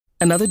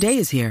Another day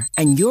is here,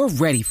 and you're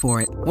ready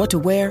for it. What to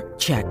wear?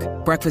 Check.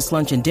 Breakfast,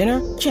 lunch, and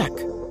dinner? Check.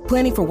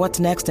 Planning for what's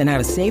next and how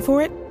to save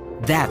for it?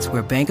 That's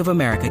where Bank of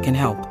America can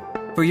help.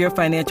 For your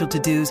financial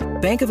to-dos,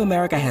 Bank of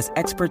America has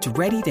experts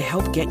ready to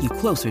help get you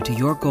closer to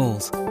your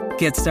goals.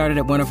 Get started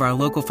at one of our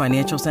local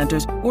financial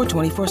centers or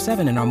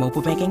 24/7 in our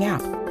mobile banking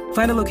app.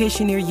 Find a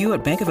location near you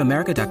at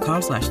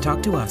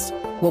bankofamerica.com/talktous.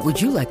 What would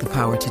you like the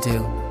power to do?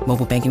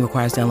 Mobile banking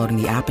requires downloading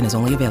the app and is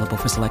only available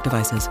for select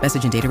devices.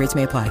 Message and data rates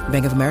may apply.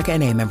 Bank of America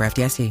N.A., member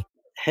FDIC.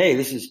 Hey,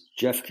 this is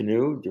Jeff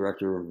Kanew,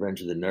 director of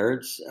Revenge of the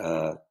Nerds,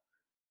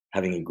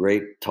 having a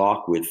great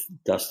talk with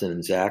Dustin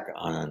and Zach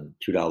on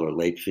 $2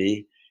 late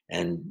fee.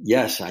 And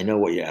yes, I know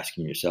what you're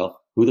asking yourself.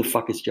 Who the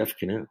fuck is Jeff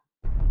Kanew?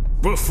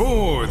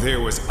 Before there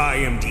was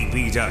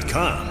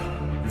IMDb.com,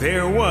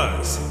 there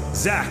was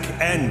Zach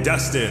and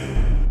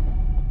Dustin.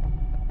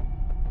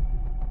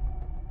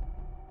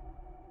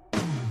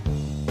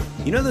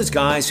 You know those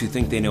guys who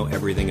think they know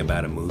everything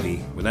about a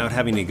movie without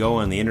having to go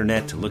on the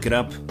internet to look it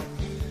up?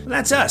 Well,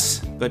 that's us,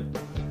 but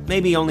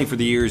maybe only for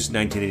the years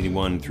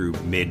 1981 through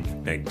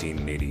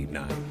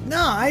mid-1989.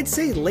 No, I'd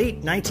say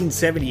late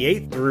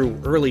 1978 through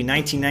early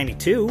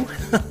 1992.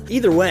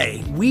 Either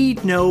way, we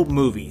know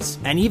movies.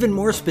 And even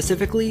more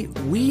specifically,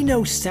 we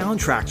know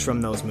soundtracks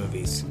from those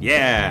movies.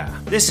 Yeah,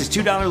 this is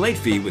 $2 Late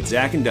Fee with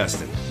Zach and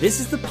Dustin. This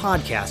is the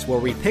podcast where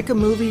we pick a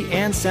movie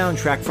and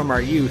soundtrack from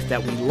our youth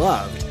that we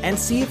loved and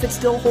see if it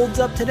still holds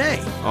up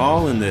today.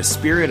 All in the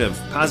spirit of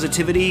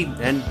positivity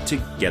and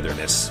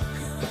togetherness.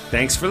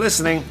 Thanks for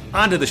listening.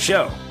 On to the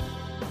show.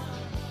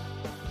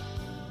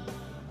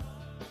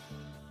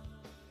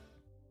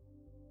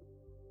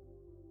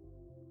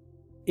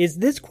 Is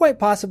this quite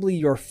possibly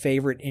your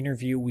favorite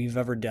interview we've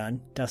ever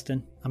done,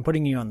 Dustin? I'm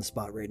putting you on the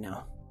spot right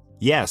now.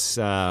 Yes,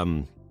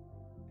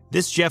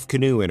 this Jeff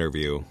Kanew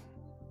interview,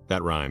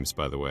 that rhymes,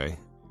 by the way.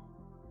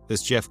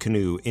 This Jeff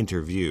Kanew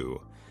interview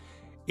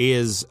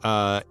is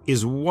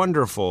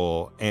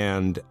wonderful,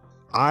 and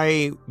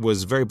I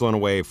was very blown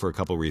away for a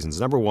couple of reasons.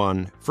 Number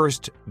one,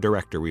 first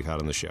director we've had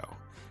on the show.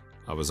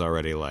 I was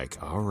already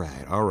like, all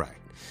right.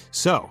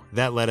 So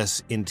that led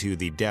us into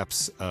the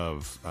depths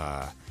of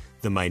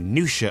the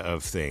minutia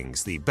of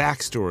things, the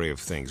backstory of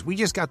things. We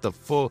got the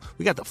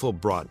full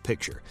broad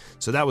picture.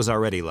 So that was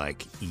already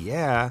like,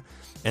 yeah.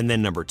 And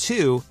then number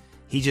two,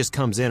 he just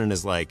comes in and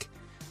is like,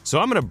 so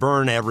I'm going to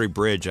burn every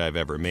bridge I've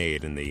ever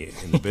made in the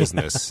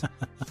business.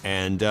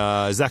 And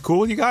is that cool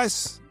with you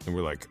guys? And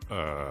we're like,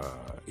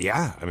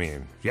 yeah,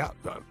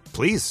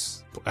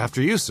 please. After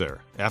you, sir.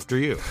 After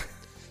you.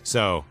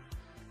 So,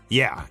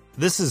 yeah,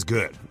 this is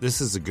good.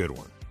 This is a good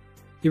one.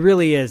 It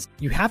really is.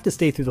 You have to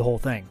stay through the whole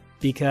thing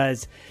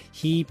because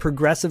he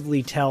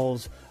progressively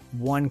tells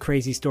one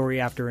crazy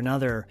story after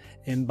another.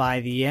 And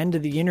by the end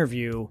of the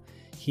interview,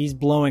 he's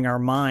blowing our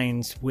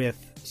minds with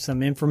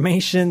some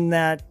information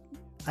that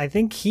I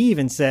think he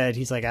even said,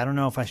 he's like, I don't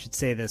know if I should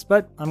say this,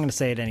 but I'm going to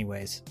say it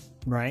anyways.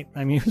 Right?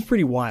 I mean, it was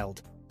pretty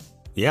wild.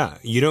 Yeah,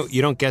 you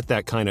don't get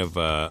that kind of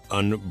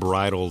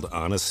unbridled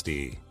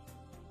honesty,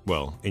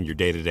 well, in your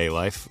day-to-day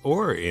life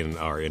or in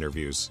our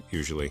interviews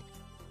usually.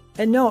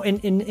 And no,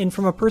 and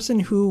from a person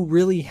who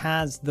really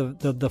has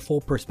the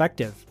full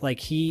perspective, like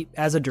he,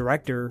 as a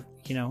director,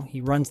 he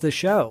runs the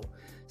show.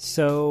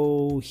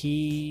 So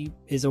he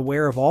is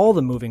aware of all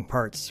the moving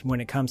parts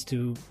when it comes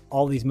to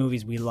all these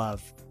movies we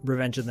love,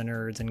 Revenge of the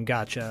Nerds and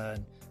Gotcha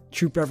and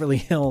Troop Beverly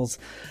Hills.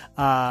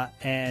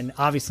 And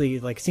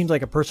obviously, seems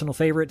like a personal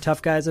favorite.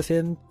 Tough Guys of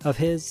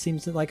his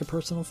seems like a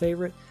personal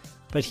favorite.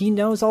 But he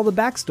knows all the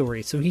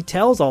backstory, so he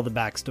tells all the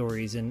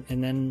backstories.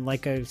 And then,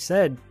 like I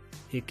said,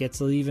 it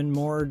gets even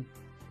more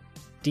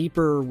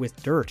deeper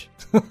with dirt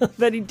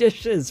that he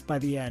dishes by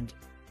the end.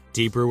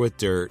 Deeper with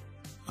dirt,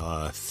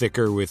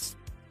 thicker with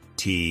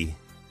tea.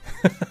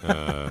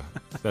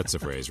 That's a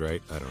phrase,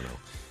 right? I don't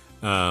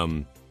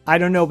know. I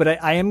don't know,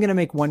 but I am going to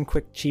make one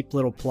quick cheap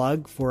little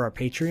plug for our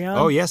Patreon.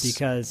 Oh, yes.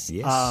 Because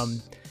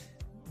the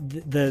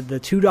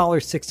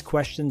 $2 6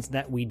 questions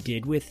that we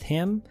did with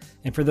him,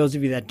 and for those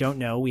of you that don't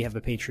know, we have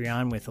a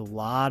Patreon with a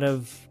lot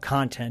of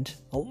content,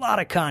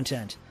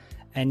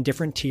 and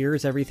different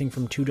tiers, everything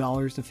from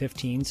 $2 to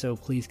 $15, so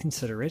please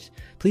consider it.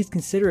 Please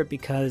consider it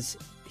because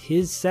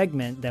his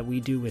segment that we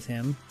do with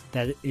him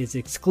that is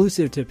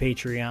exclusive to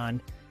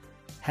Patreon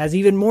has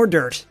even more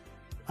dirt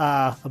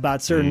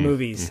about certain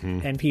movies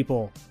and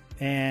people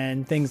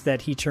and things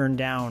that he turned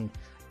down.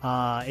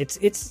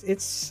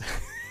 It's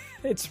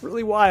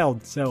really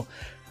wild. So,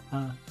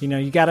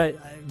 you gotta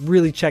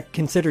really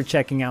consider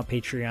checking out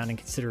Patreon and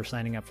consider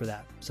signing up for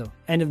that. So,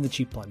 end of the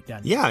cheap plug.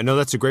 Done. Yeah, no,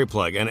 that's a great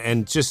plug.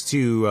 And just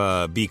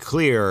to be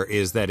clear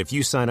is that if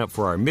you sign up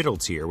for our middle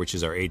tier, which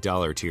is our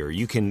 $8 tier,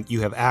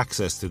 you have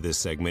access to this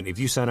segment. If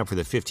you sign up for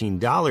the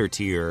 $15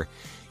 tier,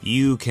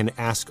 you can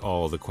ask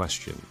all the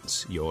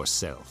questions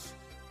yourself.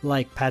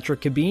 Like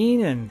Patrick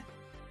Cabine and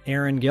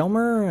Aaron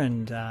Gilmer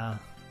and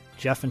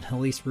Jeff and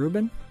Elise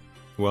Rubin.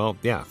 Well,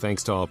 yeah,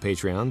 thanks to all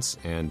Patreons.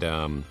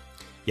 And,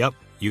 yep,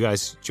 you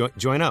guys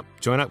join up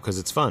because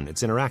it's fun.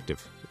 It's interactive.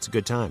 It's a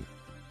good time.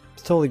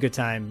 It's totally a good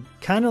time.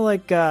 Kind of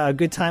like a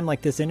good time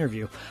like this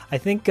interview. I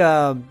think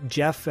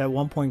Jeff at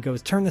one point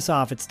goes, "Turn this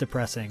off, it's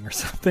depressing," or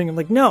something. I'm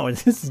like, no,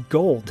 this is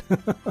gold.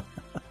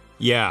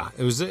 Yeah,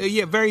 it was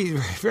very,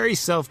 very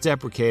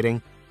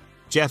self-deprecating.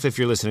 Jeff, if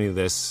you're listening to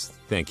this,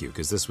 thank you,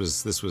 because this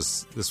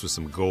was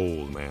some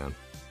gold, man.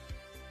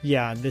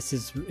 Yeah,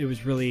 it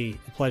was really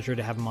a pleasure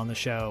to have him on the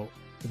show.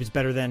 It was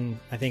better than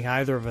I think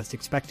either of us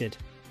expected.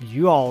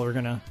 You all are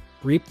gonna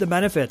reap the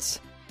benefits.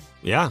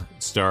 Yeah,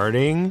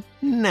 starting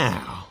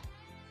now.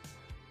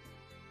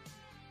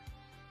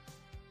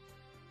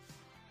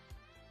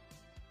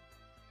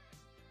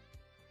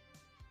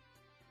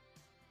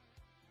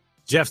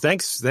 Jeff,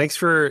 thanks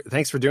for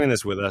doing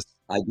this with us.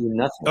 I do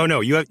nothing. Oh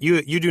no, you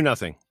do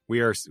nothing. We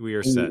are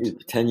set.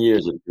 10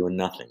 years of doing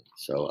nothing.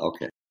 So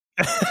okay.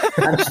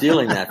 I'm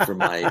stealing that for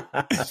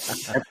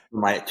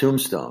my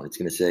tombstone. It's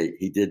going to say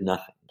he did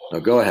nothing.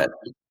 No, go ahead.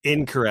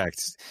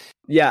 Incorrect.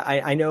 Yeah,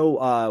 I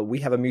know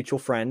we have a mutual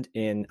friend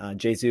in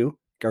Jesus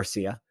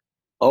Garcia.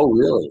 Oh,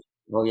 really?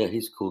 Oh, yeah,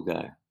 he's a cool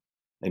guy.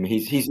 I mean,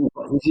 he's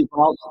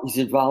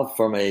evolved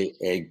from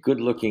a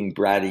good-looking,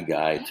 bratty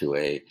guy to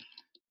a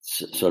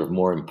sort of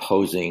more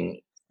imposing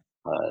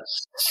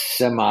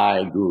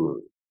semi-guru.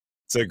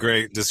 It's a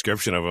great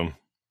description of him.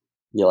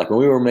 Yeah, like when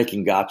we were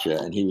making Gotcha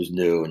and he was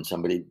new and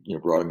somebody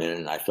brought him in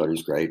and I thought he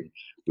was great.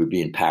 We'd be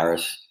in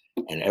Paris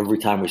and every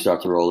time we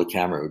start to roll the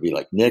camera, it would be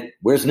like, Nick?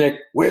 Where's Nick?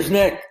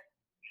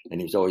 And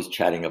he was always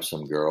chatting up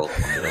some girl.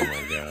 Oh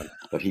my God.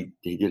 But he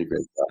did a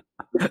great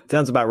job.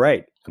 Sounds about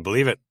right. I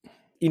believe it.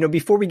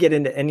 Before we get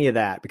into any of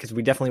that, because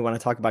we definitely want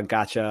to talk about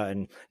Gotcha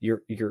and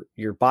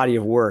your body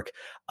of work,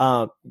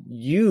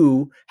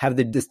 you have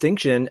the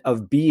distinction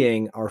of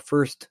being our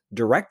first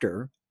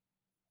director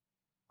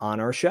on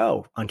our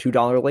show on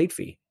 $2 late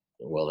fee.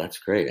 Well, that's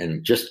great.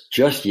 And just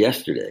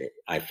yesterday,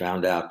 I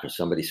found out because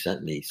somebody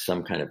sent me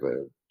some kind of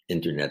a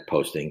internet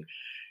posting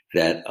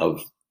that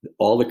of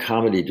all the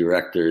comedy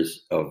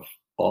directors of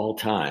all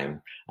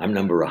time, I'm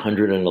number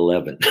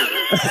 111.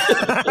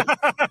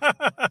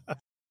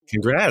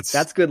 Congrats.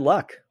 That's good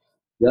luck.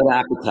 Judd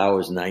Apatow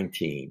was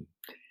 19.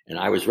 And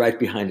I was right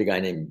behind a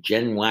guy named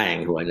Jen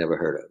Wang, who I never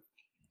heard of.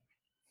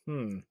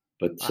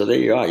 But so there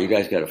you are. You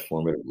guys got a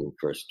formidable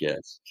first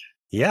guest.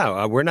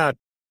 Yeah, we're not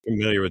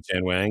familiar with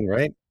Jen Wang,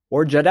 right?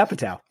 Or Judd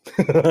Apatow.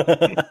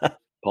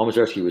 Paul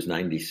Mazursky was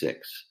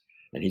 96,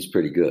 and he's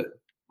pretty good.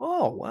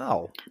 Oh,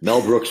 wow.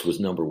 Mel Brooks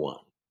was number 1.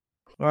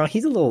 Well,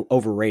 he's a little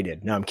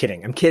overrated. No, I'm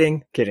kidding.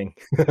 Kidding.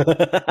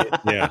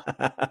 Yeah.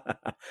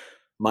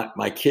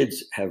 My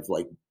kids have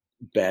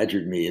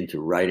badgered me into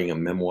writing a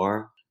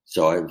memoir.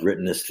 So I've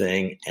written this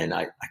thing and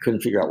I couldn't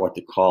figure out what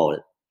to call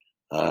it.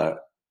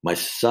 My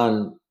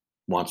son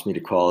wants me to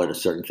call it a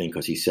certain thing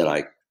because he said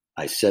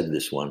I said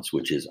this once,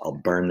 which is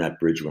I'll burn that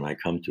bridge when I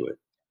come to it.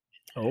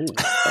 Oh,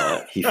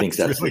 he thinks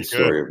that's really the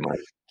story of my.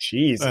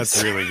 Jesus,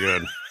 that's really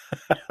good.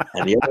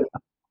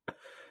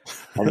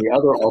 And the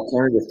other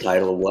alternative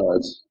title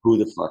was "Who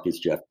the fuck is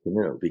Jeff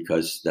Kanew?"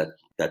 Because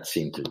that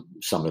seemed to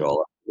sum it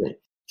all up.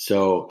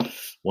 So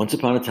once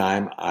upon a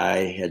time,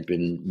 I had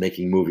been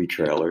making movie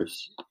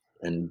trailers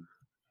and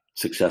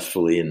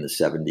successfully in the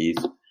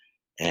 70s.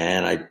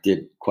 And I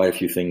did quite a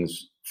few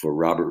things for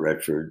Robert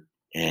Redford.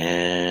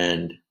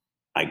 And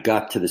I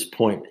got to this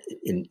point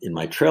in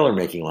my trailer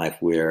making life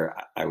where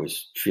I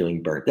was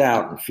feeling burnt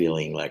out and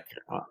feeling like,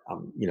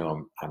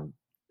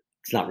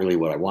 it's not really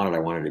what I wanted. I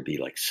wanted to be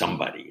like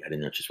somebody. I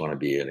didn't just want to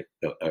be a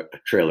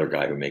trailer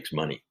guy who makes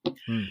money.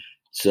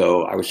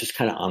 So I was just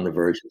kind of on the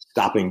verge of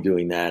stopping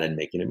doing that and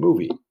making a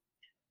movie.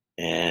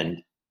 And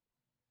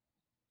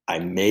I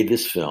made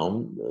this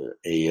film,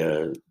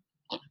 a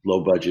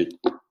low budget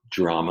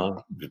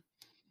drama.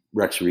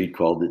 Rex Reed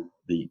called it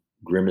The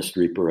Grimmest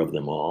Reaper of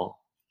Them All.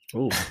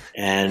 Ooh.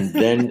 And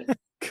then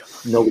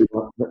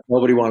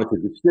nobody wanted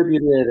to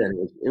distribute it.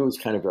 And it was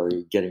kind of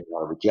getting a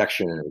lot of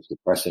rejection and it was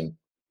depressing.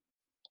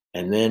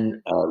 And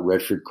then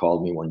Redford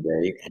called me one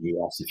day and he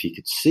asked if he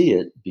could see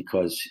it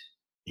because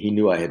he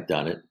knew I had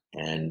done it.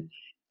 And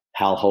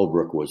Hal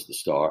Holbrook was the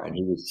star. And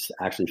he was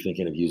actually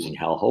thinking of using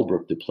Hal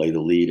Holbrook to play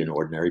the lead in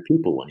Ordinary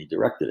People when he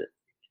directed it.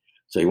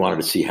 So he wanted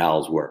to see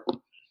Hal's work.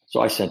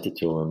 So I sent it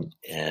to him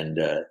and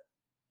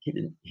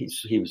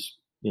he was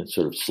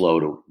sort of slow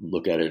to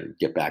look at it and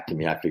get back to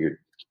me. I figured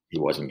he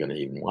wasn't going to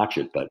even watch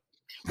it. But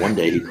one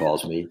day he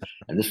calls me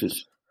and this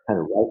was kind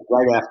of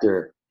right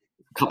after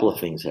a couple of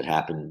things had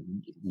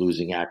happened,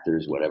 losing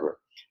actors, whatever,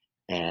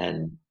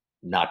 and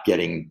not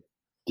getting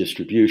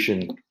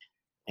distribution.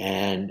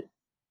 And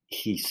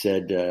he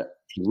said,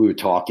 we were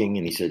talking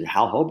and he said,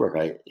 Hal Holbrook,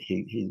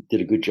 he did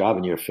a good job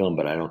in your film,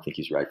 but I don't think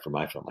he's right for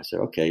my film. I said,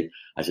 okay.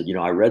 I said,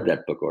 I read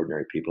that book,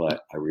 Ordinary People. I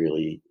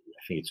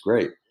think it's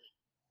great.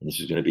 And this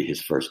was going to be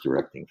his first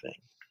directing thing.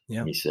 Yeah.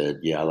 And he said,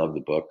 yeah, I love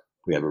the book.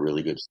 We have a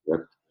really good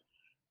script.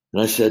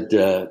 And I said,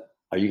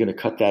 are you going to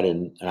cut that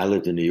in? And I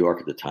lived in New York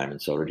at the time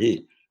and so did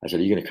he. I said,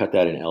 are you going to cut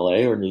that in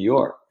LA or New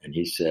York? And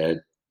he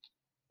said,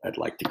 I'd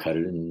like to cut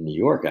it in New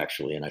York,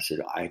 actually. And I said,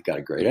 I got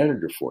a great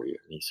editor for you.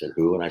 And he said,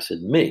 who? And I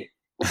said, me,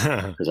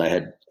 because I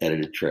had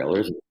edited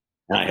trailers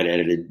And I had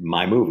edited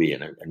my movie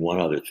and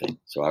one other thing.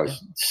 So I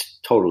was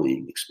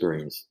totally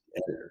experienced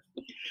editor.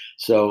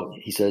 So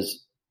he says,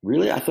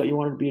 really? I thought you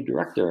wanted to be a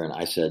director. And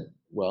I said,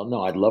 well,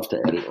 no, I'd love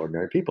to edit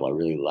Ordinary People. I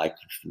really liked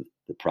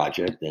the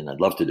project and I'd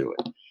love to do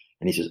it.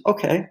 And he says,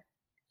 okay.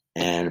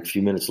 And a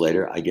few minutes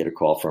later, I get a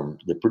call from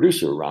the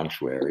producer, Ron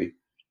Schwery.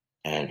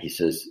 And he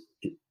says,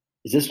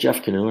 is this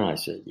Jeff Kanew? And I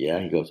said, yeah.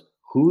 He goes,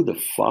 who the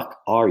fuck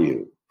are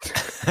you?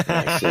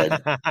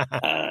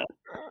 And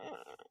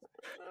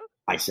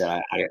I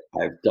said,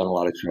 I've done a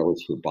lot of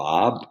trailers for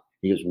Bob.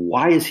 He goes,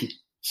 why is he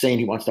saying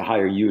he wants to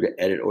hire you to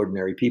edit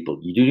Ordinary People?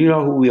 Do you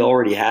know who we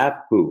already have?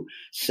 Who?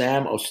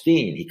 Sam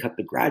Osteen. He cut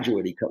The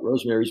Graduate. He cut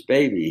Rosemary's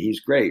Baby.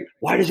 He's great.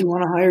 Why does he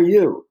want to hire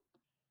you?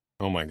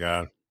 Oh my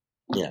God.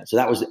 Yeah. So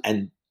that was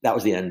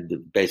the end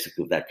of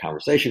basically that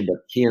conversation. But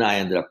he and I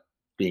ended up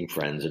being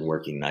friends and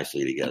working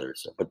nicely together.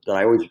 So, but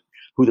I always,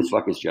 who the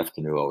fuck is Jeff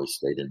Kanew, always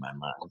stayed in my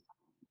mind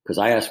because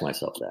I asked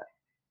myself that.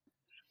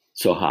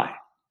 So hi.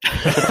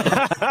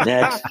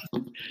 Next.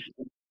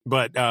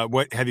 But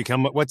what have you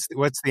come? What's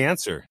the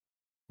answer?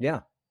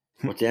 Yeah.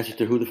 What's the answer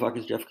to who the fuck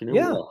is Jeff Kanew?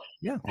 Yeah. Well,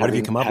 yeah. What have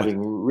you come up with?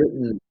 Having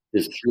written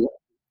this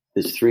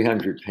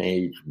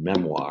 300-page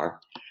memoir,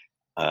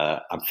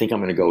 I think I'm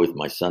going to go with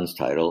my son's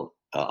title.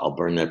 I'll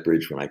burn that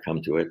bridge when I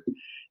come to it.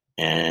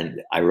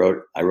 And I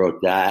wrote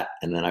that,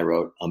 and then I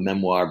wrote a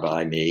memoir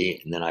by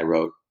me, and then I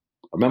wrote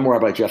a memoir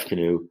by Jeff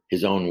Kanew,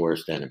 his own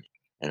worst enemy.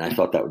 And I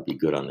thought that would be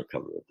good on the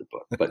cover of the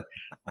book. But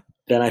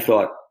then I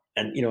thought,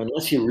 and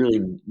unless you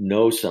really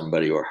know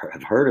somebody or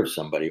have heard of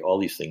somebody, all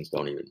these things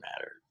don't even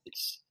matter.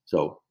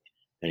 So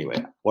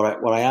anyway,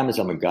 what I am is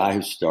I'm a guy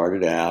who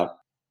started out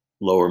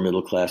lower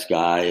middle class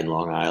guy in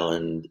Long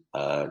Island,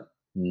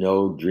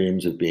 no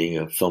dreams of being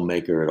a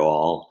filmmaker at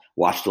all,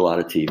 watched a lot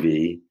of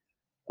TV.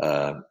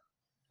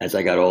 As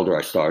I got older,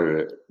 I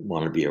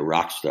wanted to be a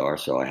rock star.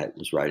 So I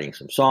was writing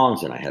some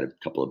songs and I had a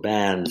couple of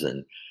bands,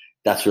 and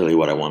that's really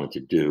what I wanted to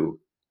do.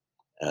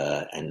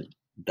 And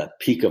the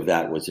peak of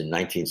that was in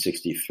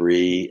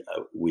 1963.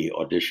 We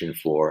auditioned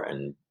for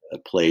and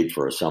played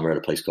for a summer at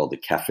a place called the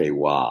Cafe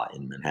Wa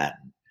in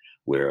Manhattan,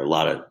 where a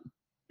lot of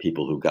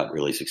people who got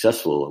really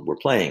successful were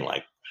playing,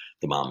 like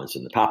the Mamas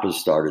and the Papas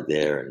started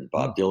there, and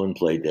Bob Dylan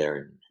played there,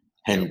 and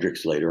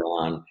Hendrix later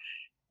on.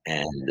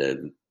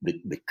 And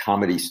the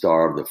comedy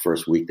star of the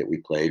first week that we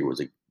played was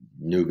a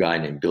new guy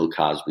named Bill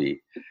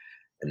Cosby.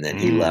 And then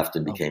he left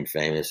and became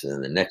famous.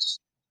 And then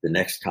the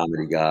next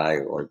comedy guy,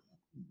 or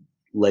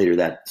later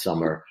that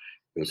summer,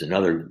 there was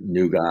another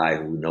new guy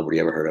who nobody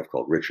ever heard of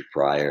called Richard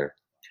Pryor.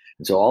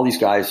 And so all these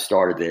guys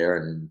started there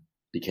and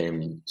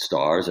became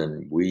stars,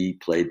 and we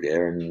played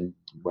there and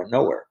went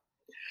nowhere.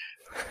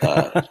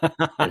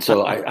 And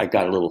so I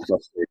got a little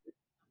frustrated.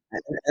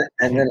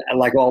 And then,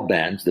 like all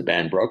bands, the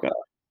band broke up.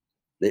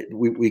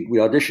 We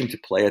auditioned to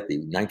play at the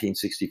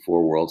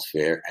 1964 World's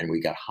Fair, and we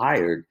got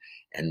hired.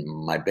 And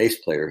my bass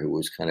player, who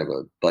was kind of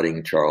a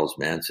budding Charles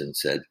Manson,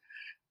 said,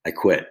 I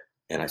quit.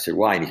 And I said,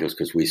 why? And he goes,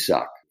 because we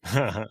suck.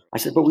 I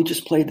said, but we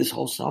just played this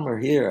whole summer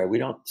here. We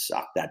don't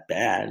suck that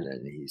bad.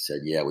 And he said,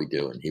 yeah, we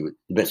do.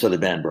 And so the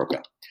band broke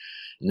up.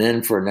 And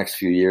then for the next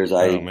few years,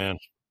 I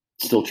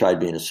still tried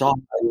being a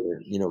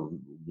songwriter,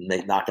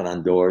 knocking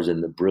on doors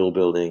in the Brill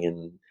Building in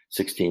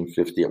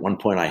 1650. At one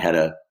point I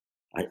had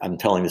I'm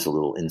telling this a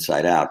little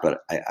inside out, but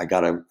I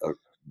got a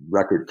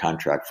record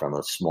contract from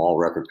a small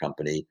record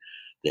company.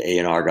 The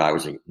A&R guy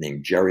was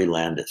named Jerry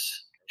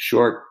Landis.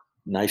 Short,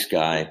 nice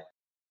guy.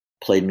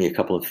 Played me a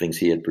couple of things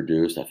he had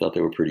produced. I thought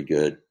they were pretty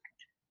good.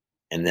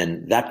 And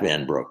then that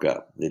band broke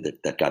up.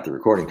 That got the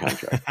recording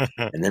contract.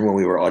 And then when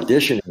we were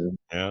auditioning,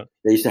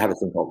 they used to have a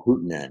thing called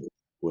Hootenanny,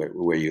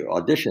 where you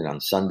audition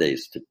on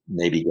Sundays to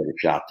maybe get a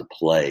shot to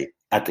play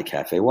at the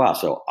Cafe Wa.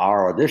 So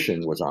our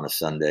audition was on a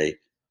Sunday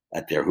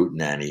at their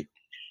Hootenanny.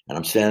 And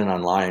I'm standing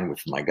online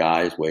with my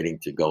guys waiting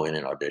to go in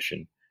and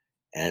audition.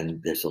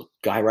 And there's a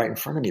guy right in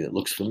front of me that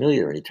looks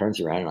familiar. And he turns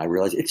around and I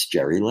realize it's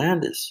Jerry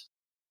Landis.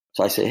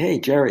 So I say, hey,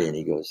 Jerry. And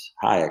he goes,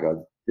 hi. I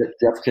go,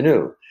 Jeff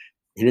Kanew.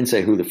 He didn't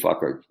say who the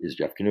fuck is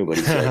Jeff Kanew, but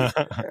he said,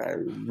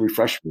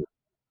 refresh me.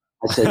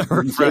 I said,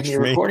 you gave me a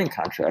recording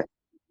contract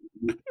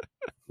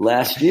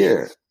last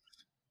year.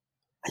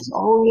 I said,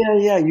 oh,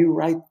 yeah, you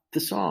write the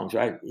songs,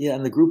 right? Yeah,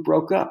 and the group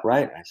broke up,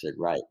 right? I said,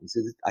 right.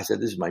 I said,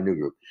 this is my new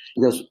group.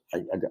 He goes,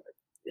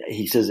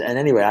 he says, and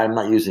anyway, I'm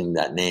not using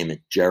that name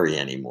Jerry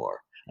anymore.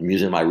 I'm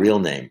using my real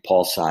name,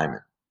 Paul Simon.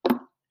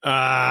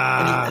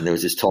 And there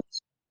was this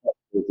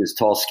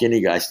tall,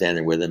 skinny guy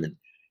standing with him, and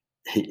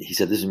he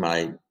said, this is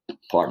my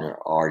partner,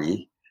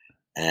 Artie.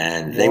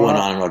 And they went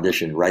on an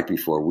audition right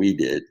before we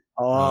did.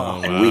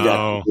 And we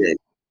got the gig.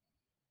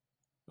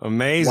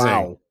 Amazing.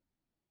 Wow.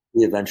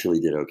 He eventually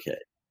did okay.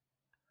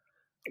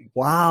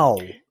 Wow.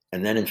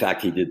 And then, in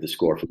fact, he did the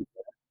score for The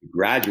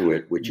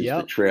Graduate, which is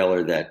the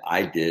trailer that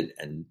I did.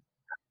 And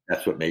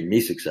that's what made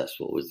me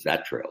successful, was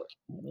that trailer.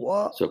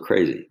 What? So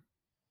crazy.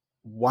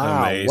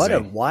 Wow. Amazing. What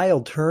a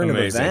wild turn of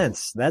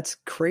events. That's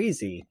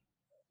crazy.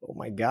 Oh,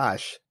 my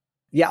gosh.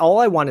 Yeah, all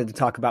I wanted to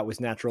talk about was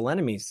Natural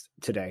Enemies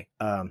today.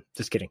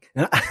 Just kidding.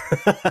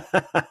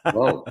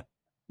 Whoa.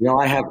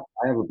 I have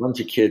a bunch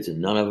of kids, and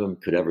none of them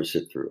could ever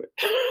sit through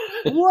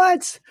it.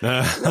 What?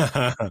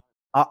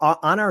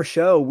 On our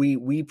show,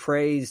 we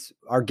praise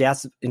our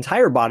guests'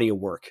 entire body of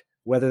work,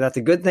 whether that's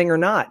a good thing or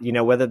not,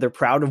 whether they're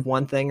proud of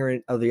one thing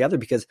or the other,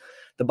 because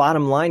the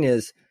bottom line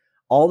is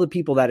all the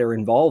people that are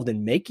involved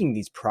in making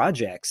these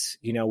projects,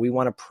 we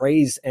want to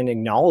praise and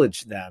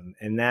acknowledge them,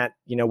 and that,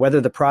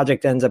 whether the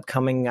project ends up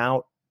coming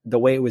out the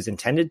way it was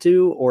intended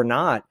to or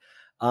not,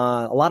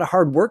 a lot of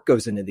hard work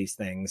goes into these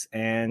things.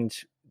 And,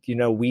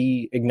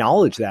 we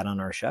acknowledge that on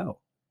our show.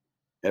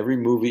 Every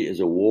movie is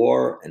a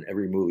war, and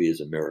every movie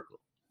is a miracle.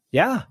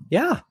 Yeah.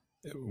 Yeah.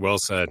 Well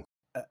said.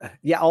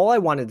 Yeah. All I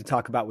wanted to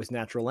talk about was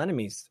Natural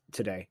Enemies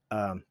today.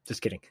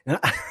 Just kidding.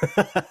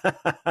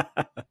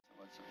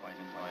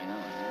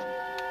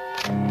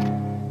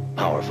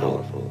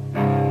 Powerful,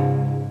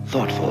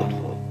 thoughtful,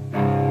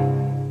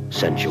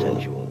 sensual,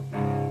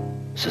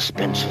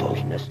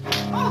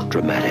 suspenseful,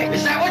 dramatic.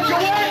 Is that what you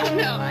want?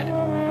 No, I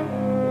don't.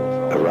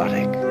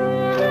 Erotic,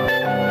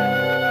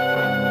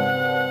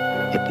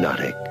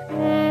 hypnotic,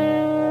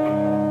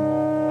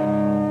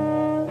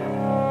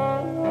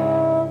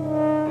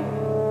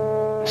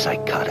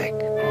 psychotic.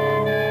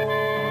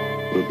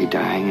 We'll be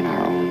dying in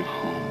our own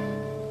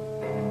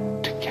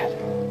home together,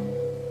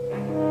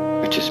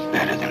 which is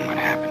better than what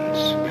happens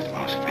with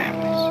most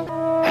families.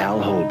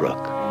 Hal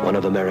Holbrook, one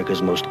of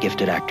America's most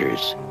gifted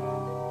actors.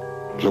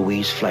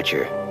 Louise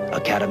Fletcher,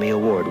 Academy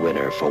Award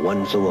winner for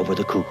One Flew Over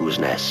the Cuckoo's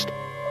Nest.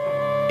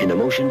 In a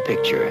motion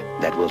picture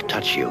that will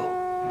touch you,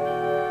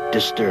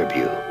 disturb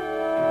you,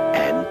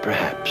 and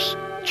perhaps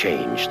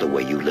change the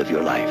way you live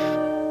your life.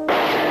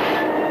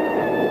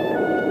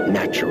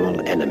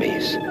 Natural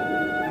Enemies.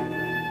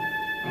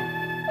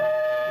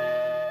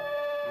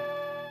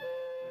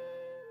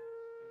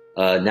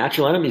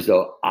 Natural Enemies,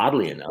 though,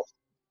 oddly enough,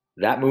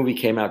 that movie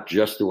came out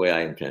just the way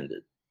I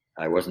intended.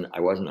 I wasn't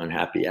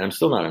unhappy, and I'm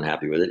still not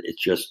unhappy with it. It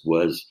just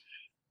was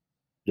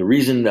the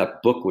reason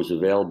that book was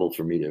available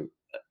for me to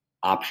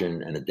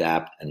option and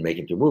adapt and make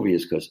into a movie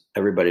is because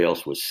everybody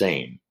else was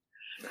sane,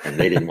 and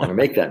they didn't want to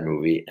make that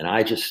movie. And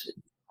I just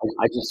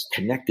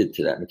connected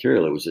to that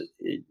material. It was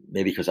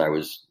maybe because I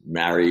was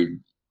married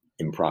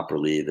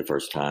improperly the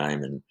first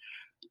time, and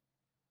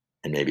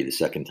maybe the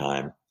second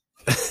time,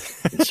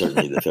 and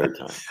certainly the third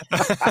time.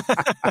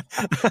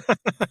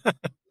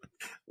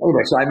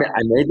 Anyway, so I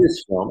made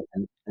this film,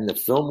 and the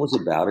film was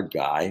about a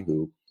guy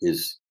who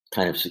is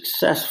kind of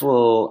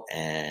successful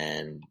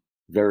and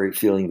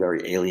feeling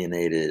very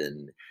alienated.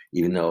 And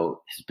even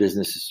though his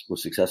business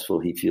was successful,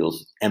 he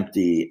feels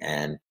empty.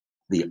 And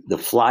the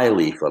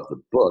flyleaf of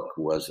the book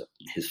was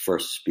his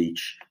first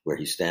speech, where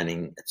he's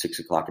standing at 6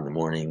 o'clock in the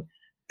morning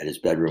at his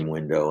bedroom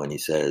window, and he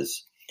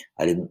says,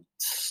 "I didn't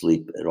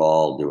sleep at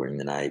all during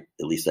the night.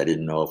 At least I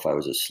didn't know if I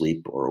was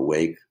asleep or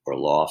awake or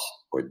lost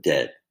or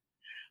dead.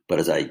 But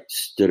as I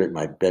stood at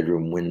my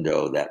bedroom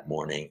window that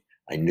morning,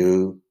 I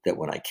knew that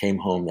when I came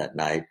home that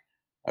night,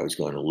 I was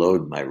going to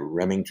load my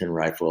Remington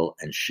rifle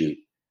and shoot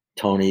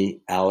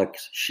Tony,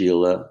 Alex,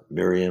 Sheila,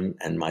 Miriam,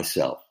 and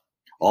myself.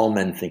 All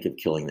men think of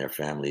killing their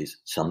families.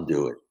 Some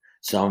do it.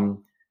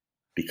 Some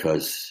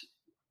because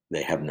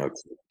they have no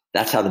truth."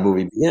 That's how the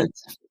movie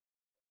begins.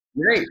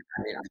 Great.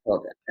 I mean, I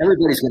thought that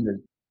everybody's going to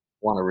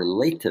want to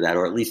relate to that,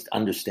 or at least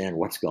understand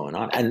what's going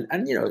on. And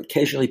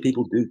occasionally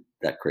people do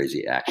that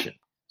crazy action.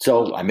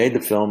 So I made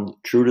the film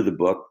true to the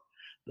book.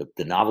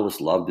 The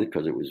novelist loved it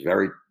because it was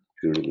very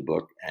true to the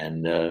book.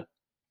 And a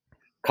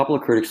couple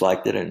of critics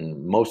liked it,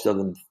 and most of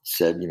them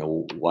said,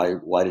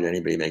 why did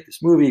anybody make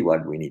this movie? Why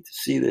do we need to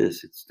see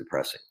this? It's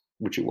depressing,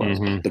 which it was.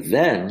 Mm-hmm. But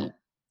then,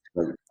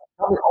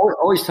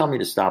 always tell me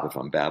to stop if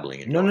I'm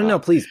babbling. No,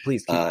 please.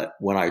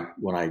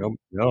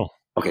 No.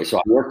 Okay, so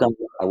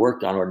I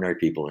worked on Ordinary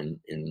People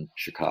in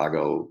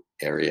Chicago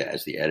area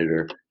as the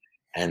editor,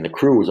 and the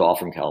crew was all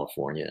from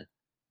California.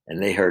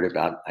 And they heard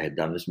about I had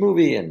done this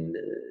movie, and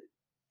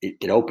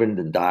it opened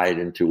and died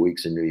in 2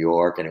 weeks in New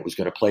York, and it was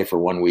going to play for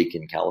 1 week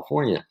in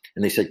California.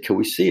 And they said, "Can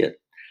we see it?"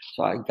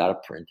 So I got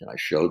a print and I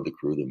showed the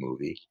crew the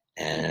movie,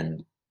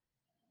 and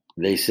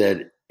they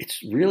said,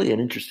 "It's really an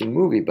interesting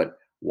movie, but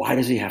why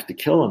does he have to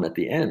kill him at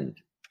the end?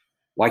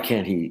 Why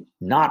can't he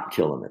not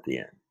kill him at the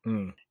end?"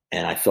 Mm.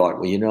 And I thought,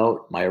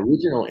 well, my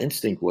original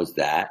instinct was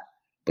that,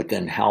 but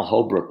then Hal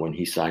Holbrook, when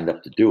he signed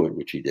up to do it,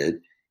 which he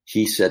did,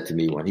 he said to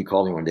me he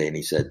called me one day and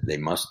he said, "They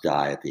must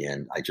die at the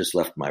end. I just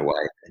left my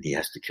wife and he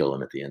has to kill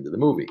him at the end of the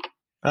movie."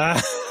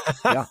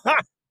 Yeah.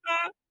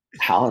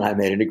 Hal and I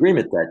made an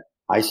agreement that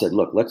I said,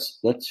 "Look,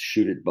 let's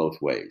shoot it both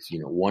ways.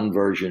 One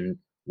version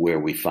where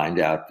we find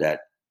out that,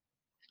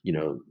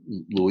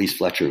 Louise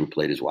Fletcher, who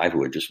played his wife,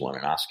 who had just won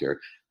an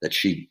Oscar, that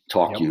she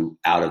talked you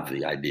out of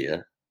the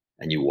idea,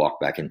 and you walk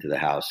back into the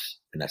house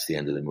and that's the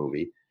end of the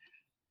movie.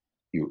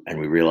 And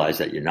we realize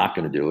that you're not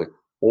going to do it.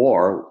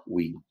 Or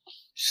we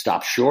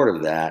stop short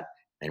of that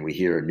and we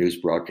hear a news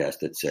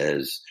broadcast that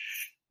says,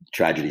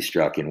 tragedy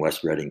struck in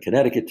West Reading,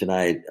 Connecticut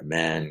tonight. A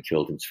man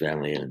killed his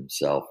family and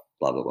himself,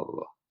 blah, blah, blah, blah,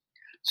 blah."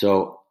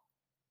 So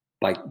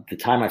by the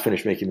time I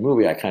finished making the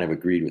movie, I kind of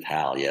agreed with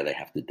Hal. Yeah, they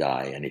have to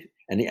die.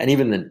 And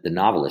even the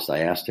novelist, I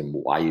asked him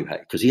why you had,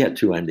 because he had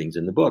two endings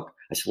in the book.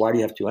 I said, why do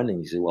you have two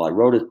endings? He said, well, I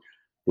wrote it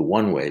the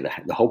one way,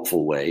 the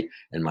hopeful way.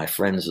 And my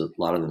friends, a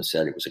lot of them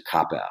said it was a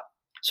cop out.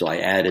 So I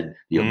added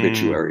the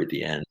obituary at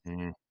the end.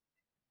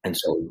 And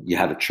so you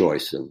have a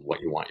choice of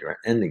what you want your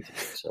ending to be.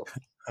 So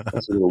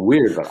that's a little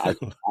weird, but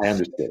I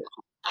understood it.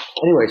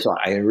 Anyway, so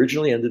I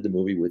originally ended the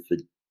movie with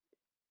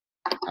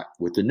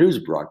the news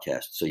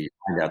broadcast. So you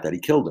find out that he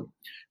killed him.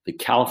 The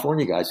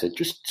California guy said,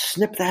 just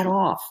snip that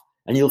off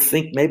and you'll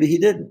think maybe he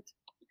didn't.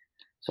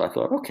 So I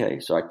thought, okay.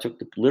 So I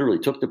literally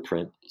took the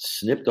print,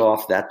 snipped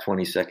off that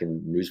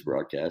 20-second news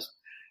broadcast,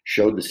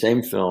 showed the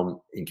same film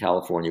in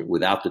California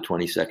without the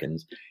 20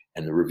 seconds.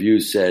 And the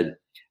reviews said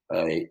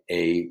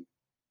an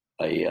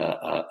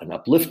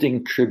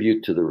uplifting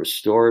tribute to the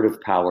restorative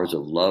powers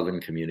of love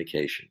and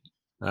communication.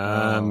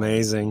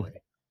 Amazing.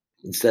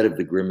 Instead of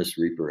the grimmest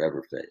reaper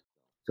ever faced.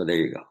 So there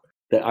you go.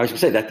 I was going to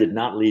say that did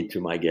not lead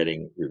to my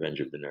getting Revenge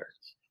of the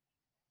Nerds.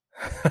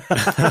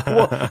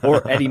 Well,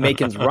 or Eddie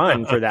Macon's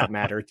Run, for that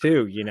matter,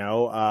 too.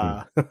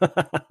 Yeah.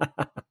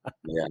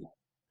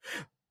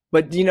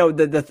 But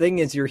the thing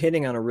is, you're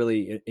hitting on a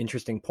really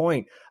interesting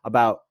point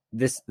about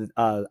this.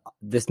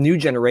 This new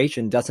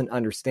generation doesn't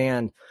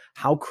understand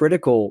how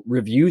critical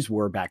reviews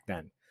were back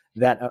then.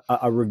 That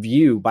a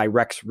review by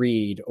Rex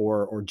Reed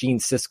or Gene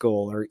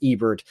Siskel or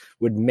Ebert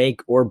would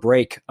make or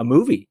break a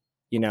movie.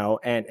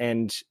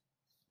 And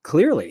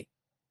clearly.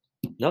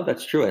 No,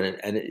 that's true.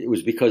 And it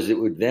was because it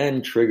would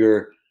then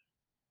trigger,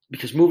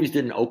 because movies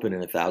didn't open in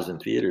 1,000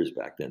 theaters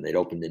back then. They'd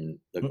opened in,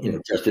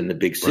 just in the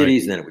big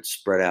cities, and then it would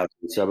spread out to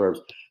the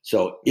suburbs.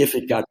 So if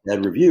it got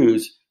bad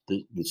reviews,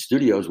 the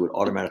studios would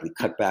automatically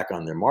cut back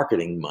on their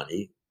marketing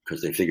money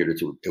because they figured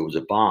it was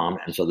a bomb.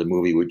 And so the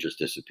movie would just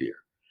disappear.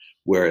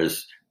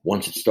 Whereas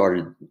once it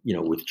started,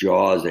 with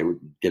Jaws, they would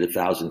get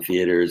 1,000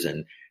 theaters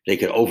and they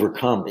could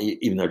overcome,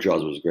 even though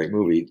Jaws was a great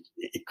movie,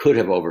 it could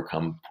have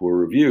overcome poor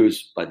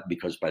reviews, but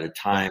because by the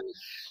time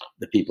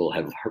the people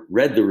have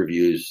read the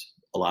reviews,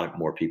 a lot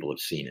more people have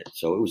seen it.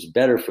 So it was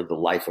better for the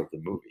life of the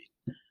movie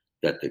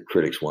that the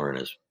critics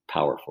weren't as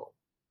powerful.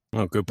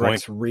 Oh, good point.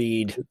 Rex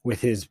Reed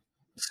with his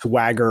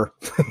swagger.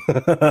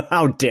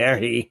 How dare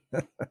he?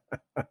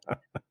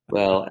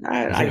 Well,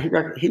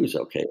 he was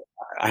okay.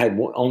 I had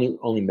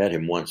only met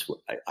him once.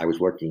 I was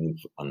working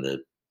on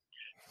the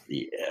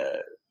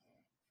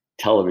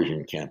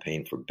television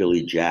campaign for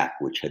Billy Jack,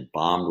 which had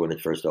bombed when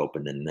it first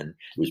opened, and then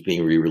it was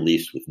being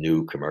re-released with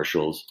new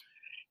commercials.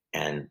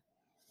 And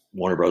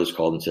Warner Brothers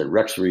called and said,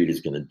 Rex Reed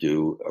is going to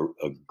do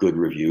a good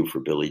review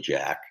for Billy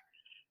Jack.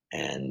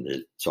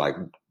 And so I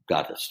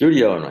got the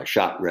studio and I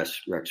shot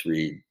Rex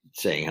Reed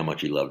saying how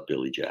much he loved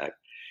Billy Jack.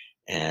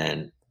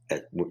 And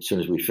as soon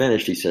as we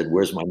finished, he said,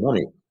 where's my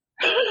money?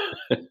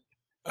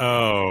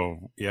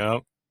 Oh, yeah.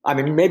 I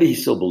mean, maybe he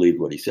still believed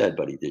what he said,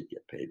 but he did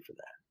get paid for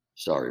that.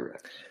 Sorry,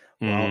 Rex.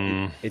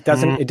 Well, it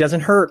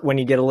doesn't hurt when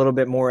you get a little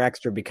bit more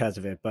extra because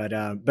of it.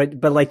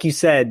 But like you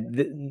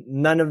said,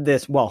 none of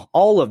this, well,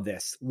 all of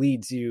this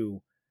leads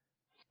you,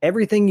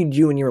 everything you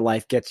do in your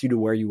life gets you to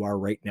where you are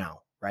right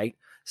now. Right.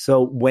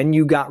 So when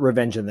you got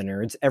Revenge of the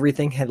Nerds,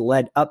 everything had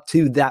led up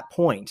to that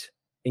point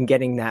in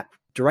getting that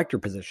director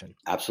position.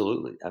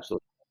 Absolutely.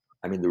 Absolutely.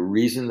 I mean, the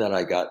reason that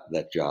I got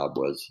that job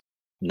was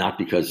not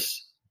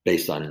because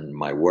based on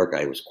my work,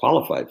 I was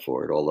qualified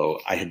for it. Although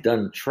I had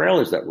done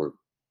trailers that were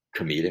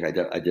comedic.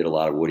 I did a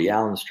lot of Woody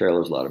Allen's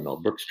trailers, a lot of Mel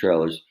Brooks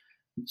trailers.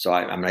 So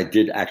I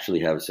did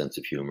actually have a sense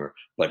of humor,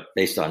 but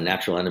based on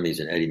Natural Enemies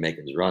and Eddie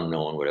Macon's Run,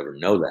 no one would ever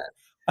know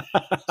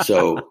that.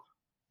 So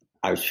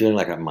I was feeling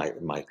like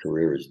my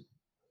career is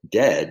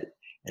dead.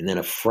 And then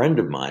a friend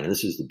of mine, and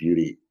this is the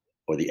beauty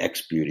or the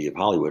ex-beauty of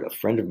Hollywood, a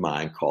friend of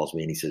mine calls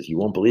me and he says, you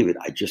won't believe it.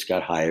 I just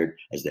got hired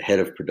as the head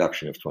of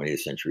production of 20th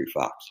Century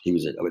Fox. He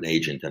was an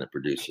agent and a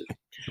producer.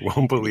 You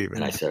won't believe it.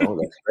 And I said, oh,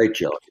 that's great,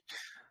 Joe.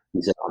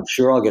 He said, I'm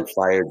sure I'll get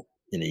fired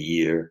in a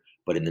year,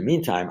 but in the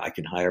meantime, I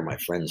can hire my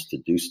friends to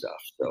do stuff.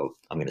 So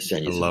I'm going to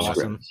send you some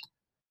scripts.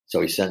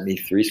 So he sent me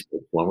 3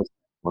 scripts. One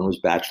was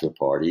Bachelor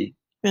Party.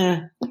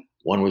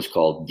 One was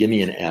called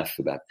Gimme an F,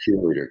 about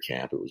cheerleader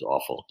camp. It was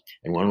awful.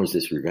 And one was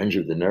this Revenge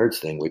of the Nerds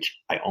thing, which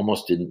I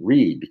almost didn't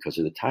read because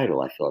of the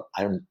title. I thought,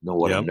 I don't know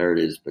what a nerd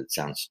is, but it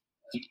sounds.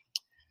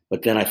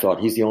 But then I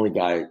thought, he's the only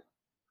guy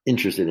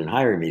interested in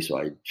hiring me, so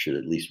I should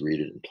at least read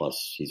it. And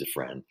plus, he's a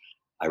friend.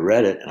 I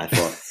read it and I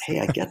thought, hey,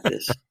 I get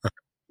this.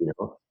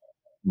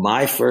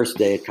 My first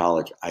day at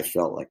college, I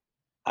felt like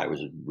I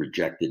was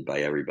rejected by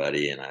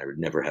everybody and I would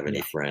never have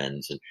any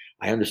friends. And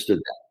I understood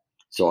that.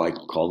 So I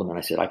called him and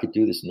I said, I could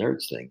do this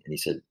Nerds thing. And he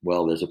said,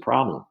 well, there's a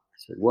problem. I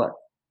said, what?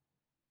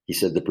 He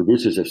said, the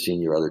producers have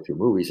seen your other 2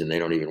 movies and they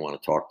don't even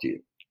want to talk to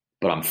you,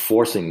 but I'm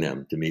forcing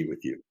them to meet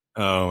with you.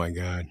 Oh my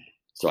God.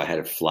 So I had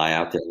to fly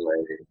out to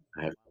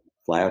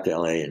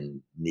LA.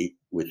 And meet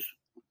with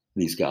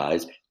these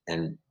guys.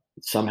 And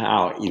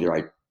somehow either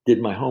I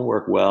did my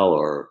homework well,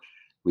 or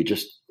we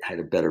just had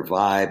a better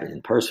vibe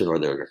in person, or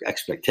their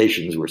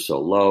expectations were so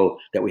low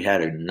that we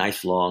had a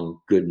nice, long,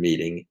 good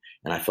meeting.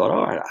 And I thought,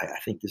 all right, I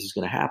think this is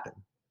going to happen.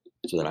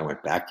 So then I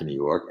went back to New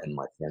York, and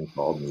my friend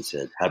called and he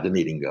said, "How'd the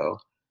meeting go?"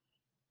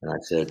 And I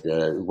said,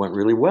 "It went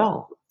really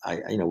well.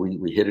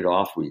 We hit it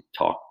off. We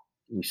talked.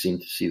 We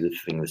seemed to see the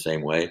thing the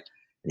same way."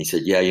 And he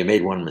said, "Yeah, you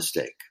made one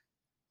mistake."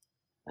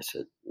 I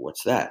said,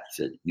 "What's that?"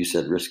 He said, "You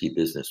said Risky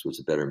Business was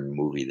a better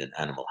movie than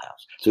Animal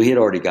House." So he had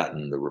already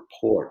gotten the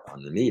report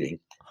on the meeting.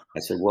 I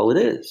said, "Well, it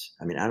is.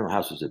 I mean, Animal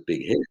House was a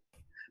big hit,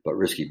 but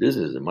Risky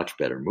Business is a much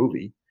better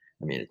movie.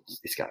 I mean,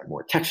 it's got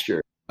more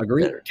texture,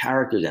 Agreed. better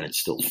characters, and it's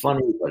still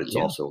funny, but it's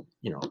also,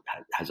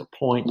 has a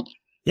point."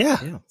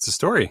 Yeah, it's a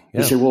story.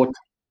 Yeah. He said, "Well,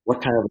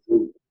 what kind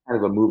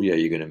of a movie are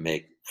you going to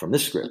make from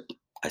this script?"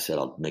 I said,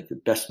 "I'll make the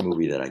best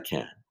movie that I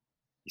can."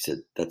 He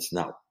said, That's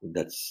not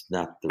the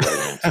right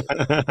answer."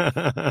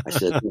 I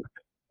said,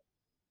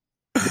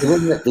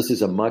 "Given that this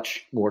is a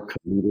much more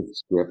comedic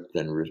script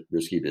than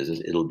Risky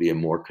Business, it'll be a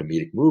more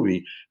comedic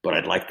movie, but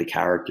I'd like the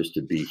characters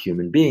to be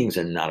human beings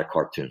and not a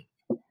cartoon."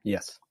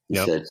 Yes. He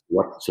said,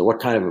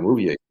 what kind of a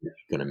movie are you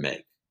going to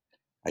make?"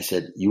 I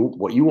said,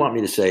 "What you want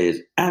me to say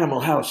is Animal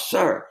House,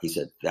 sir." He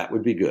said, "That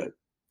would be good."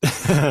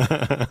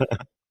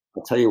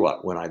 I'll tell you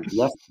what, when I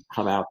left to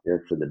come out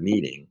there for the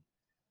meeting,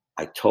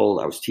 I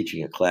was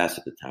teaching a class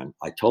at the time.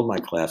 I told my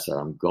class that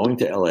I'm going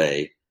to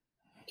LA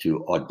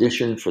to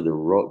audition for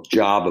the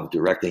job of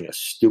directing a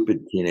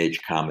stupid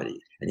teenage comedy.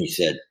 And he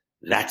said,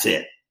 "That's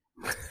it."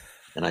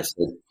 And I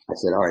said,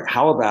 "All right,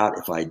 how about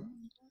if I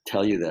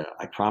tell you that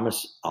I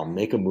promise I'll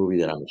make a movie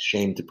that I'm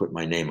ashamed to put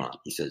my name on?"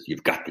 He says,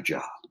 "You've got the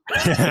job."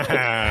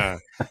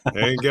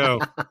 There you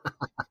go.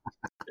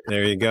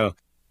 There you go.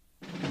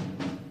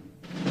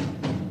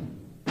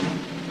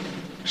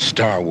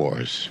 Star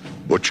Wars,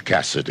 Butch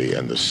Cassidy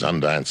and the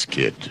Sundance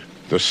Kid,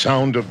 The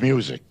Sound of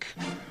Music.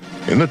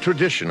 In the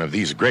tradition of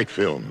these great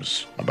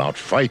films about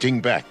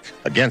fighting back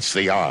against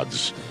the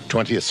odds,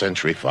 20th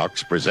Century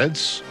Fox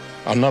presents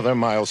another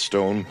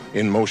milestone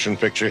in motion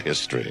picture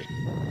history.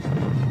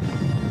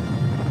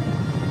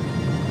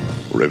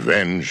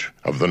 Revenge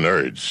of the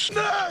Nerds.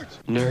 Nerds!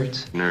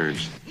 Nerds?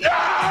 Nerds.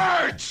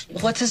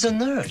 Nerds! What is a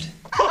nerd?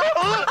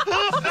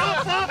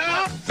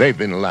 They've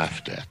been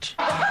laughed at,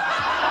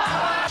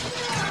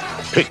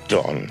 picked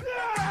on,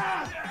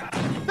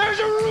 There's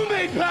a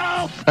roommate,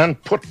 pal!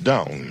 and put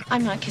down.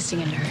 I'm not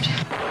kissing a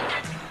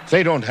nerd.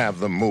 They don't have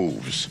the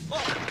moves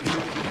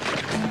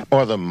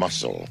or the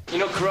muscle, You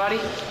know karate?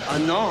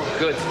 No.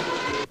 Good.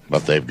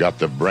 but they've got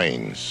the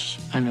brains.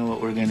 I know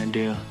what we're gonna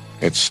do.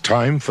 It's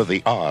time for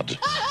the odd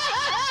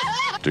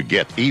to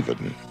get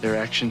even. Their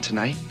action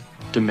tonight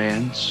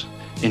demands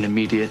an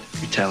immediate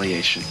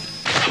retaliation.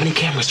 How many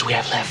cameras do we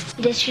have left?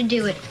 This should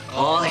do it.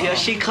 Oh, here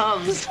she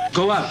comes.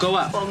 Go up, go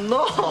up. Oh,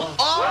 no.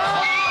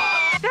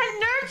 Oh!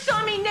 That nerd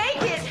saw me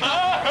naked!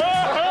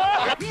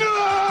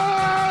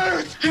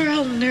 Nerds! Are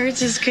all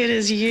nerds as good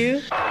as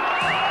you?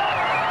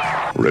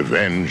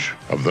 Revenge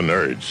of the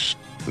Nerds.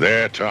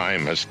 Their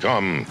time has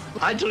come.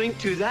 I drink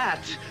to that.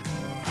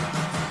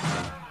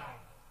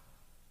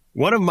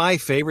 One of my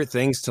favorite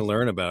things to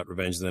learn about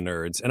Revenge of the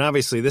Nerds, and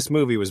obviously this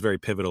movie was very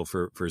pivotal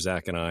for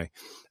Zach and I,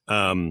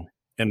 and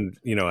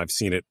I've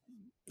seen it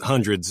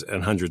hundreds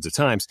and hundreds of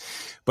times,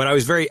 but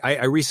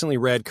I recently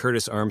read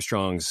Curtis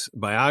Armstrong's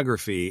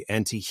biography,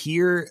 and to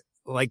hear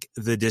like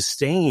the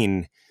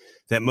disdain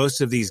that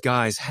most of these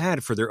guys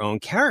had for their own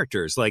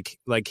characters, like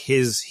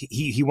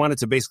he wanted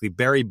to basically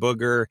bury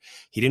Booger,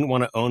 he didn't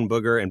want to own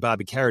Booger, and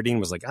Bobby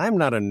Carradine was like, "I'm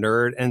not a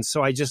nerd," and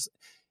so I just.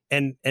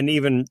 And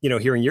even,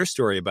 hearing your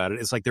story about it,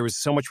 it's like there was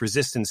so much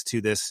resistance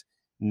to this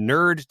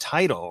nerd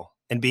title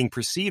and being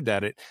perceived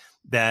at it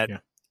that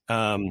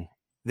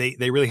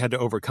they really had to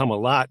overcome a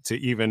lot to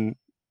even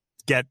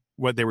get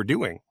what they were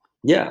doing.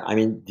 Yeah. I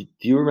mean, do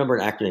you remember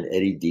an actor named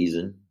Eddie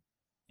Deason?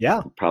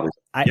 Yeah. Probably.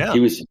 Yeah.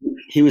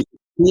 He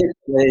had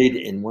played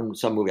in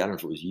some movie, I don't know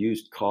if it was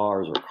Used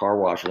Cars or Car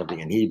Wash or something,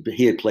 and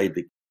he had played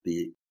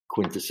the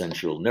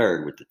quintessential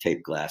nerd with the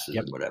taped glasses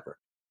and whatever.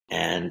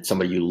 And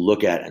somebody you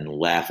look at and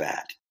laugh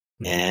at.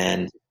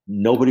 And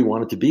nobody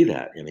wanted to be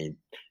that. I mean,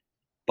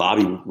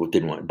 Bobby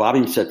didn't want.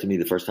 Bobby said to me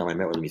the first time I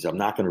met with him, he said, "I'm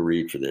not going to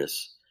read for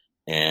this,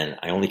 and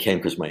I only came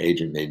because my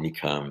agent made me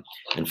come.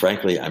 And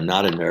frankly, I'm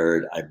not a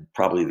nerd. I'm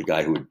probably the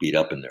guy who would beat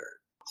up a nerd."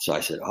 So I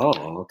said,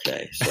 "Oh,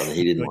 okay." So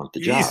he didn't want the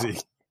job.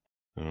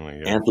 Oh my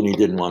God. Anthony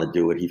didn't want to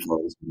do it. He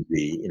thought it was going to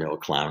be, a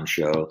clown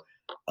show.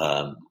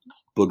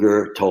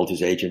 Booger told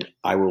his agent,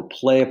 "I will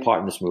play a part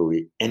in this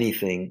movie,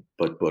 anything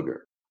but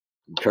Booger."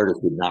 Curtis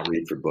would not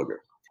read for Booger.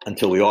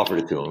 Until we offered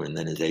it to him, and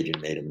then his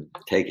agent made him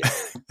take it.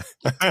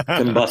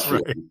 Tim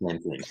Busfield, the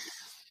same thing.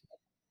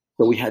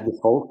 So we had this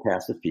whole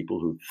cast of people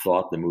who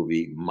thought the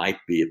movie might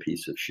be a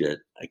piece of shit,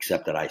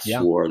 except that I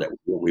swore that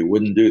we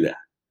wouldn't do that.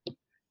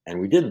 And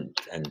we didn't.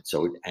 And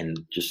so,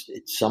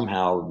 it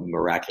somehow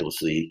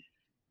miraculously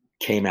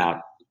came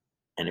out,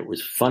 and it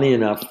was funny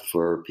enough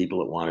for people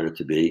that wanted it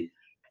to be,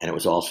 and it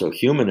was also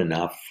human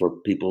enough for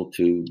people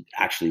to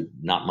actually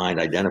not mind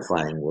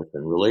identifying with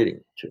and relating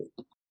to.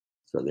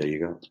 So there you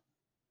go.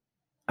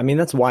 I mean,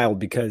 that's wild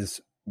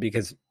because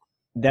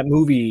that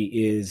movie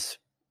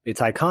it's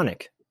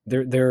iconic.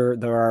 There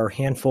are a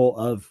handful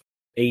of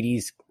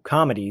 80s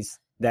comedies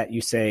that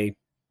you say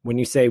When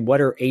you say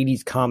what are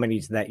 80s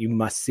comedies that you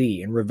must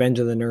see, and Revenge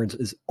of the Nerds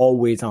is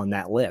always on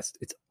that list.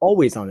 It's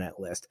always on that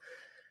list.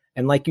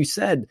 And like you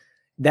said,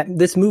 that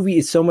this movie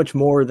is so much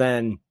more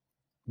than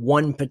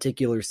one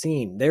particular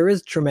scene. There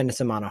is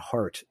tremendous amount of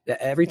heart.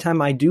 Every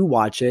time I do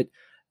watch it,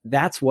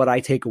 that's what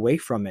I take away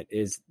from it,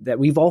 is that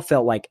we've all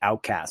felt like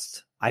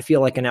outcasts. I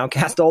feel like an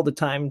outcast all the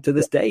time, to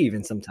this day,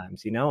 even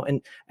sometimes, you know,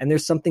 and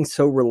there's something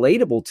so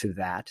relatable to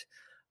that.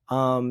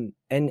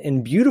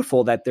 And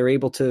beautiful that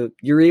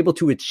you're able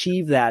to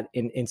achieve that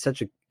in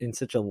such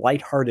a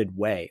lighthearted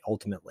way,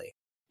 ultimately.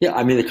 Yeah.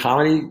 I mean, the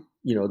comedy,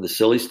 you know, the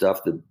silly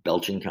stuff, the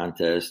belching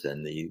contest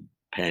and the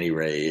panty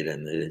raid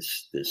and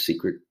the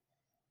secret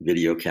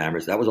video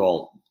cameras, that was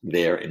all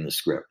there in the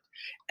script.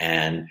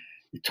 And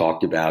it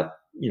talked about,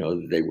 you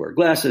know, they wear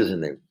glasses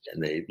and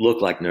they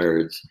look like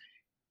nerds.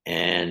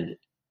 And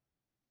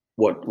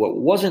what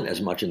wasn't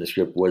as much in the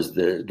script was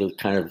the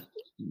kind of,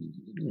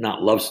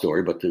 not love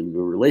story, but the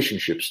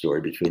relationship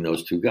story between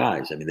those two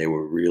guys. I mean, they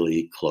were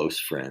really close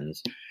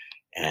friends,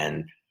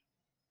 and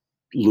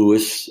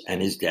Louis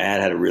and his dad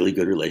had a really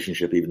good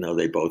relationship, even though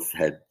they both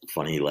had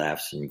funny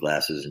laughs and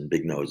glasses and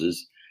big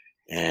noses.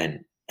 And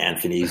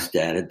Anthony's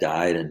dad had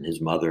died, and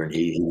his mother, and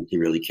he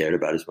really cared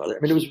about his mother. I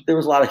mean, there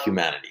was a lot of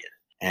humanity in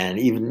it. And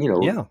even, you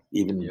know,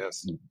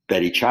 yes.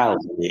 Betty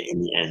Childs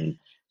in the end.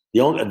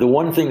 The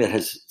one thing that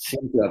has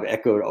seemed to have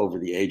echoed over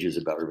the ages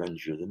about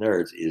Revenge of the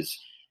Nerds is,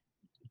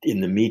 in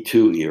the Me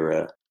Too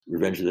era,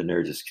 Revenge of the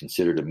Nerds is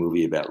considered a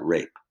movie about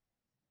rape.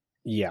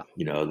 Yeah.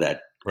 You know,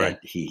 that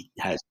he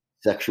has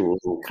sexual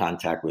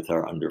contact with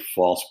her under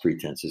false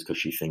pretenses because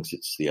she thinks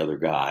it's the other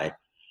guy.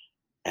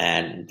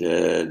 And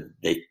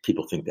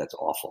people think that's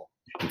awful.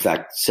 In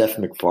fact, Seth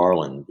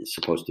MacFarlane is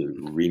supposed to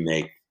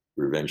remake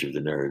Revenge of the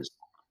Nerds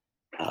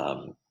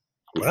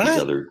with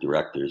these other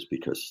directors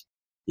because,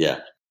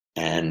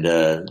 and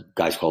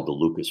guys called the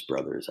Lucas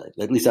brothers.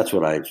 At least that's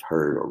what I've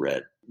heard or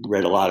read.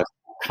 Read a lot of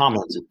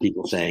comments of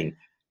people saying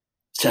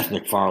Seth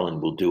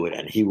MacFarlane will do it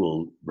and he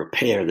will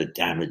repair the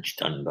damage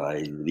done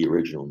by the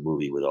original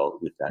movie with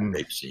that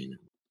rape scene.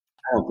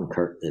 I don't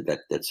think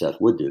that Seth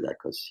would do that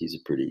because he's a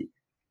pretty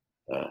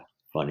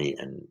funny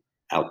and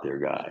out there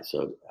guy.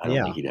 So I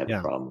don't think he'd have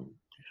a problem.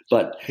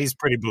 But he's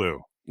pretty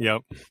blue.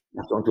 Yep.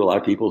 I've talked to a lot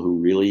of people who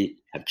really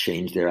have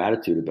changed their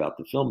attitude about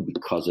the film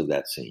because of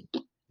that scene.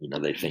 You know,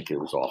 they think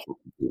it was awful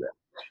to do that.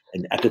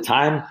 And at the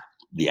time,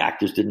 the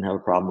actors didn't have a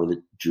problem with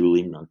it.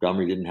 Julie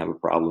Montgomery didn't have a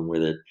problem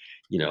with it.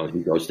 You know, he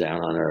goes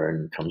down on her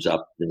and comes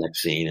up the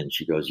next scene and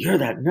she goes, "You're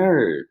that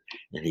nerd."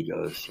 And he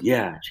goes,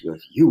 "Yeah." And she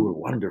goes, "You were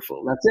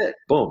wonderful." That's it.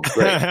 Boom.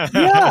 Great.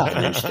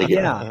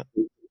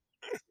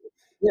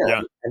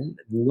 Yeah. And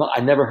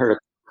I never heard a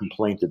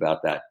complaint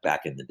about that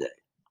back in the day.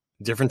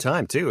 Different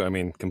time too. I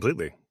mean,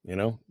 completely, you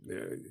know,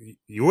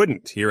 you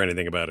wouldn't hear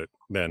anything about it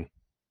then.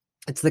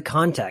 It's the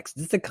context.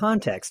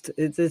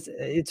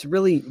 It's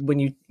really when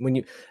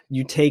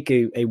you take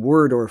a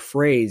word or a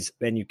phrase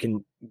and you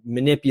can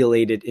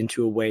manipulate it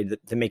into a way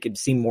to make it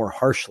seem more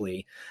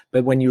harshly.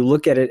 But when you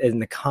look at it in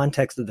the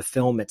context of the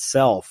film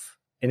itself,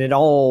 and it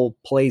all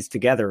plays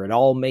together, it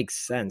all makes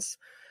sense.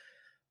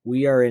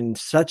 We are in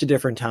such a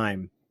different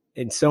time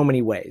in so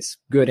many ways,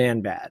 good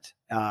and bad.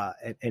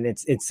 And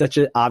it's such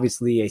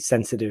obviously a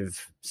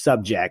sensitive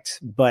subject,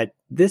 but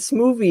this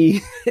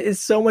movie is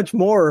so much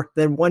more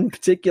than one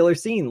particular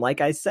scene. Like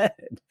I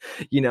said,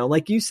 you know,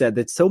 like you said,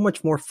 that's so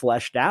much more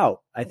fleshed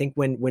out. I think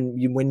when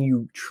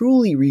you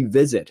truly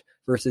revisit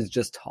versus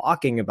just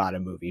talking about a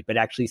movie, but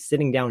actually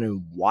sitting down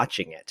and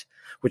watching it,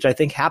 which I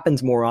think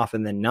happens more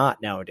often than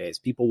not nowadays.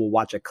 People will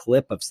watch a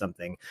clip of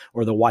something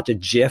or they'll watch a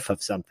GIF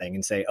of something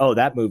and say, "Oh,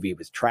 that movie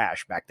was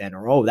trash back then,"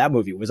 or "Oh, that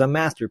movie was a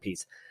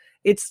masterpiece."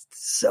 It's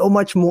so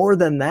much more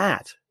than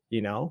that,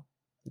 you know.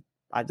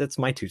 That's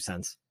my 2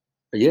 cents.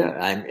 Yeah,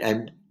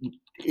 I'm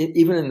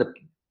even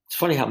it's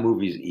funny how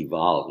movies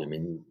evolve. I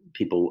mean,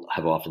 people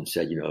have often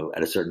said, you know,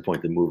 at a certain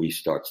point, the movie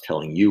starts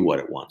telling you what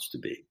it wants to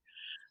be.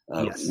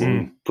 When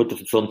we put the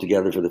film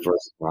together for the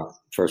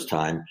first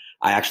time,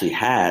 I actually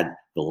had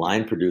the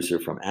line producer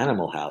from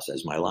Animal House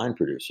as my line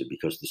producer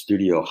because the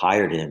studio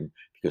hired him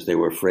because they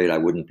were afraid I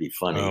wouldn't be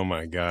funny. Oh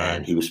my God.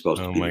 And he was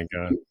supposed to be. Oh my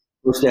God.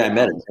 First day I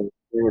met him,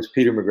 it was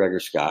Peter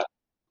McGregor Scott.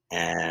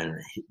 And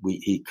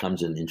he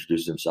comes and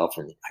introduces himself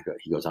and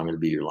he goes, "I'm going to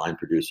be your line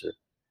producer."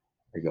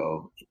 I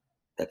go,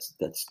 that's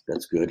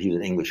good. He was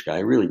an English guy,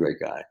 a really great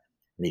guy.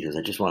 And he goes,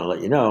 "I just want to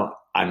let you know,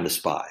 I'm the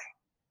spy.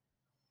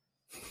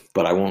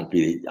 But I won't.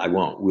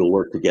 We'll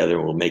work together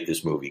and we'll make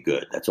this movie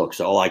good. That's all.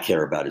 So all I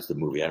care about is the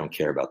movie. I don't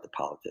care about the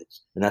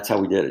politics." And that's how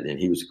we did it. And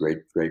he was a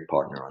great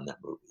partner on that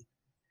movie.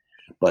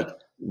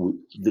 But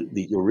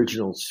the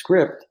original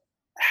script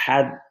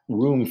had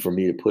room for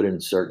me to put in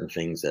certain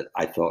things that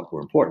I thought were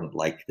important.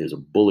 Like there's a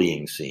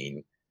bullying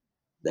scene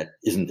that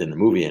isn't in the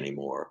movie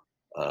anymore.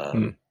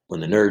 When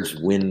the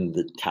nerds win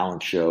the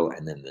talent show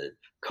and then the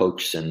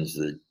coach sends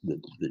the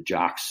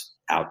jocks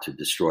out to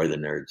destroy the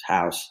nerds'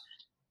 house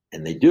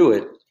and they do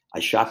it. I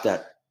shot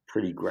that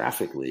pretty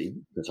graphically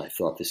because I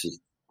thought this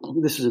is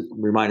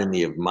reminded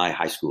me of my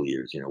high school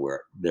years, you know,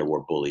 where there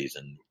were bullies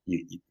and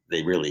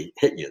they really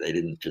hit you. They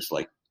didn't just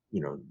like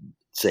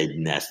say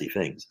nasty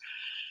things.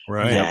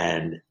 Right.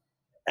 And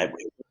at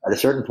a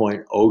certain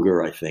point,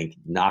 Ogre, I think,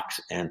 knocks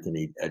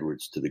Anthony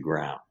Edwards to the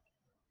ground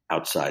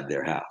outside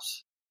their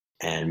house.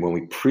 And when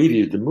we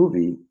previewed the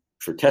movie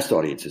for test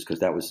audiences, because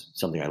that was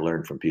something I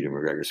learned from Peter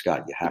McGregor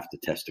Scott, you have to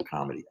test a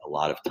comedy a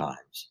lot of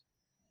times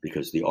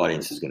because the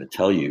audience is going to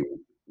tell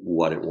you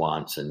what it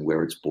wants and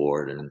where it's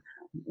bored and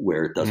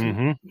where it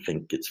doesn't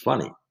think it's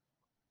funny.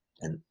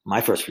 And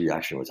my first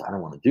reaction was, I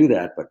don't want to do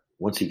that. But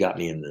once he got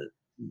me in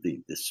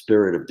the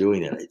spirit of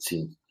doing it, it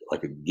seemed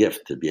like a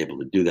gift to be able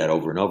to do that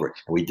over and over.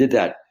 And we did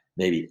that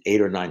maybe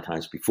 8 or 9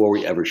 times before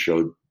we ever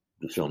showed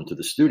the film to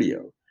the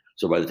studio.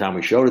 So by the time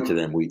we showed it to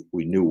them, we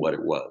knew what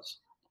it was.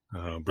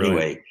 Oh, brilliant.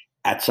 Anyway,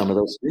 at some of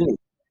those screenings,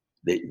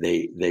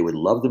 they would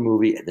love the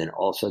movie. And then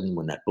all of a sudden,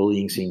 when that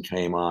bullying scene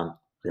came on,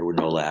 there were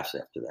no laughs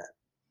after that.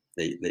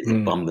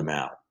 It bummed them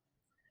out.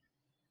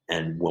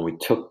 And when we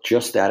took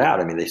just that out,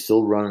 I mean, they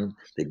still run,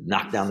 they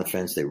knock down the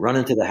fence, they run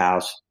into the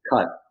house,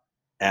 cut,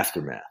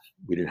 aftermath.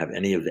 We didn't have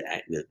any of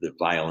the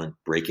violent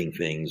breaking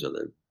things or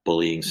the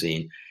bullying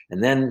scene.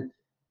 And then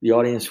the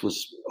audience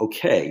was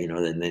okay.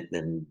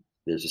 Then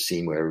there's a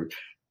scene where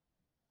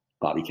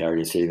Bobby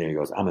Carradine is sitting there. He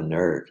goes, "I'm a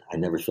nerd. I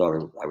never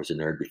thought I was a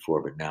nerd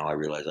before, but now I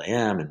realize I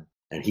am."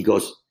 And he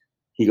goes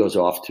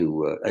off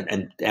to,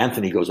 and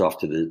Anthony goes off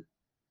to the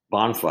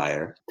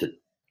bonfire to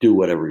do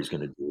whatever he's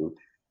going to do.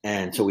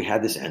 And so we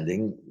had this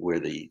ending where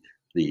the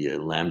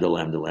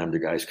Lambda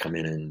guys come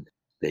in and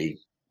they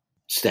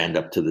stand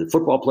up to the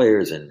football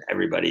players and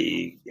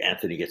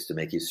Anthony gets to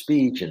make his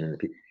speech. And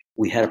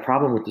we had a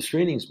problem with the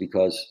screenings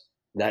because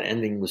that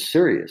ending was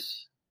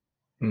serious.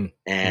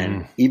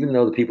 And even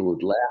though the people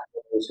would laugh,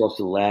 they were supposed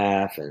to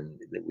laugh and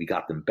we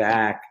got them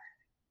back.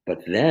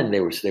 But then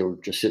they were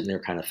just sitting there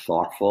kind of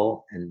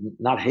thoughtful and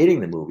not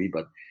hating the movie,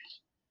 but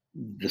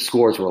the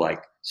scores were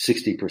like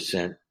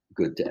 60%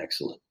 good to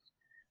excellent.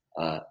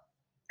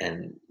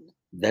 And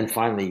then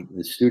finally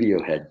the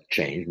studio had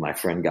changed. My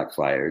friend got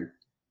fired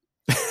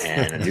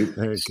and a new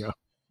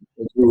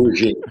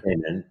regime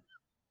came in,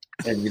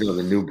 and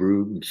the new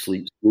brood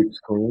sleeps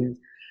clean.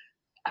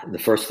 The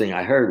first thing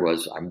I heard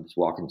was I was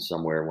walking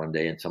somewhere one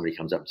day and somebody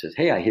comes up and says,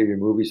 "Hey, I hear your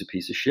movie's a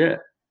piece of shit."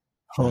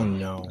 Oh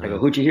no. I go,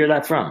 "Who'd you hear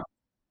that from?"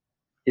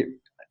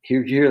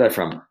 Who'd you hear that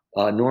from?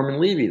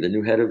 Norman Levy, the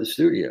new head of the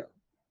studio.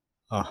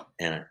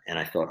 And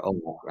I thought,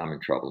 oh, I'm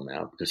in trouble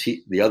now because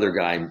the other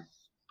guy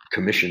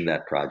commissioned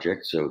that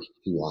project, so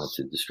he wanted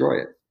to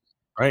destroy it.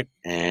 Right.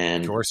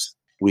 And of course,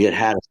 we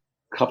had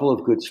a couple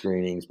of good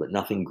screenings, but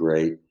nothing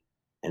great.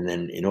 And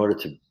then in order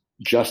to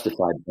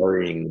justify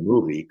burying the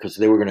movie, because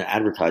they were going to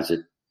advertise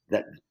it,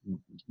 that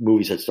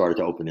movies had started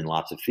to open in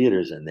lots of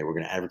theaters, and they were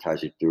going to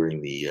advertise it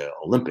during the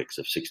Olympics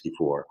of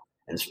 '64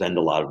 and spend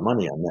a lot of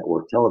money on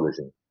network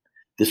television.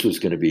 This was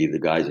going to be the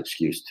guy's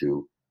excuse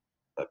to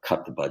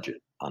cut the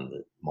budget on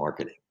the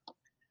marketing.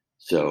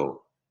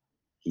 So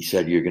he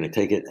said, "You're going to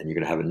take it and you're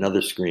going to have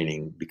another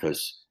screening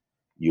because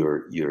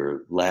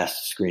your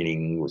last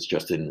screening was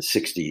just in the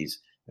 60s,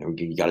 and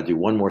you got to do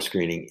one more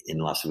screening in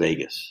Las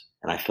Vegas."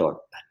 And I thought,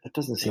 that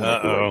doesn't seem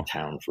like the right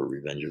town for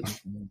Revenge of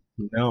the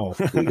No.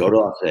 We go to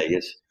Las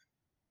Vegas.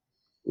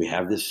 We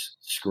have this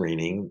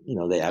screening.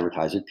 They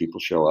advertise it. People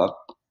show up.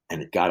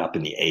 And it got up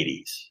in the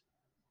 80s.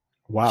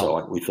 Wow.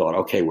 So we thought,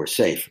 okay, we're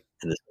safe.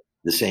 And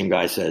the same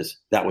guy says,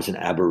 that was an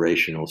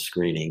aberrational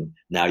screening.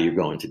 Now you're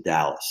going to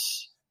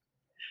Dallas,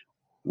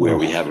 where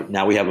we have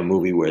a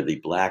movie where the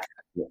black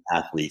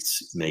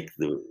athletes make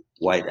the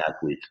white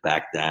athletes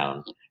back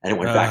down. And it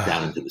went back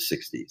down into the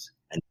 60s.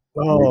 And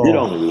they did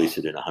only release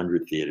it in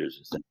 100 theaters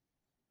and stuff.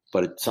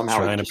 But it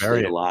somehow just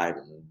stayed alive.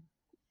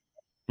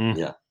 And,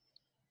 yeah,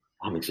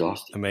 I'm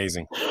exhausted.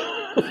 Amazing.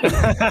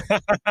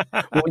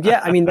 Well,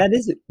 yeah, I mean, that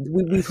is,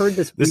 we've heard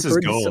this. We've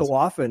heard this so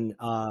often.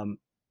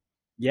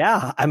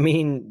 Yeah, I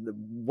mean,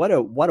 what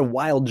a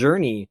wild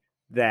journey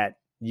that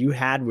you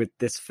had with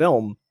this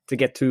film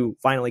to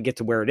finally get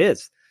to where it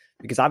is,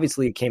 because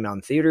obviously it came out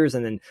in theaters,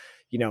 and then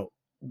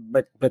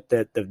but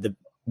the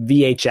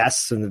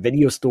VHS and the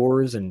video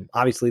stores, and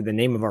obviously the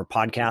name of our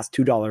podcast,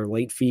 $2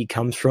 Late Fee,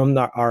 comes from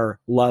our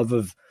love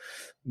of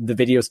the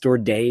video store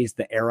days,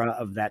 the era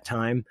of that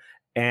time,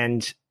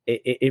 and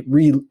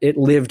it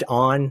lived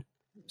on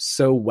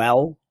so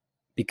well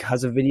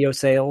because of video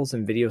sales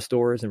and video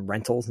stores and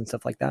rentals and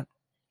stuff like that.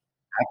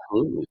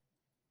 Absolutely.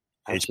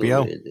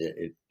 HBO.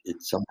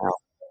 It somehow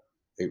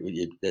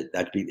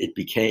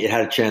it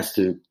had a chance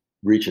to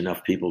reach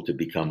enough people to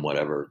become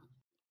whatever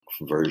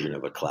version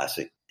of a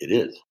classic it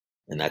is.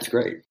 And that's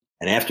great.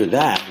 And after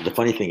that, the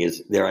funny thing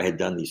is, there I had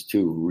done these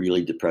 2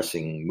 really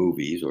depressing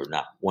movies, or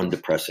not one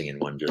depressing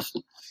and one just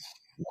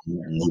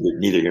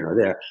neither here nor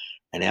there.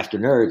 And after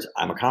Nerds,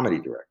 I'm a comedy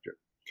director,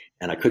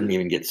 and I couldn't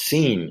even get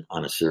seen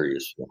on a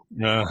serious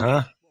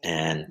film.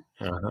 And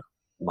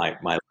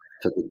my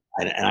took it,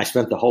 and I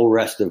spent the whole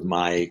rest of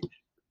my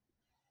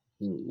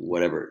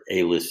whatever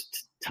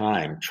A-list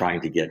time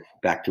trying to get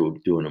back to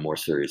doing a more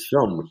serious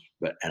film,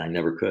 and I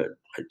never could.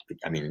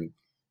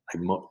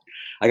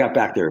 I got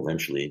back there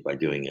eventually by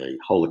doing a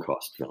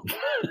Holocaust film.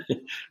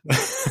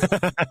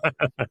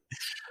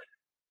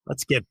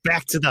 Let's get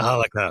back to the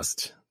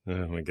Holocaust.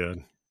 Oh my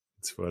God.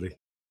 It's funny.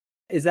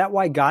 Is that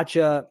why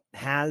Gotcha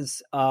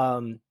has,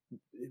 Dustin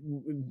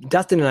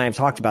and I have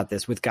talked about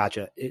this with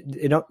Gotcha.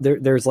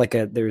 There's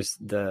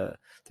a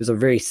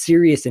very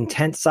serious,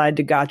 intense side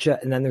to Gotcha,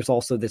 and then there's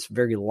also this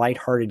very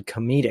lighthearted,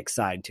 comedic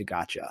side to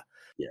Gotcha.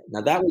 Yeah.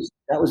 Now that was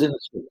in the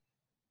script.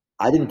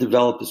 I didn't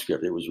develop the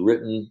script. It was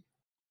written,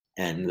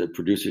 and the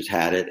producers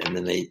had it, and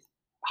then they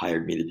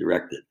hired me to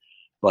direct it.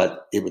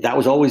 But that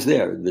was always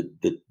there.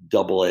 The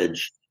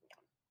double-edged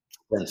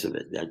sense of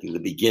it. The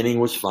beginning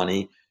was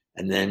funny,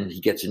 and then he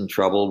gets in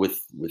trouble with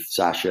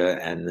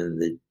Sasha, and then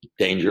the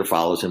danger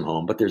follows him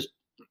home. But there's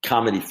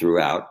comedy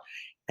throughout,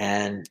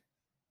 and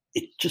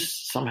it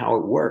just somehow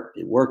it worked.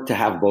 It worked to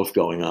have both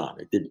going on.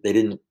 They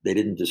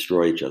didn't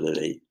destroy each other.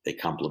 They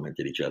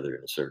complemented each other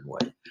in a certain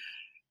way.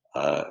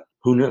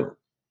 Who knew?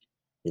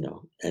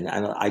 And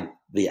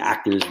the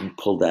actors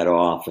pulled that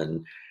off,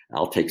 and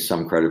I'll take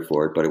some credit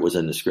for it, but it was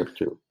in the script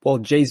too. Well,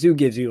 Jay-Zu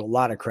gives you a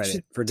lot of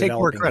credit for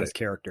developing his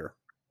character.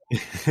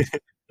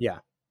 Yeah.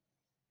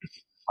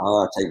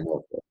 I'll take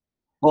more credit.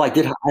 Well, I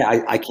did.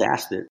 I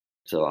cast it,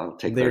 so I'll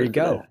take. There you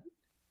go. That.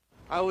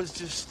 I was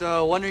just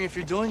wondering if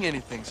you're doing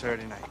anything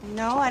Saturday night.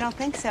 No, I don't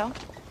think so. Would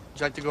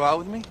you like to go out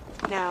with me?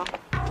 No.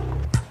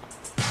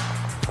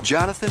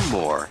 Jonathan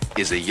Moore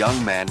is a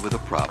young man with a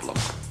problem.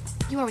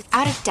 You are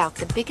without a doubt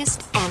the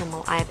biggest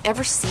animal I have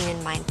ever seen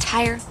in my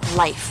entire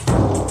life.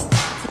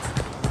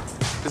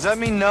 Does that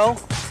mean no?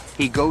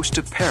 He goes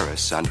to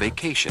Paris on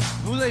vacation.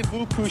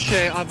 Voulez-vous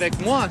coucher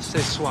avec moi ce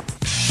soir?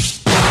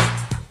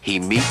 He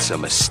meets a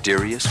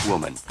mysterious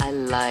woman. I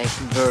like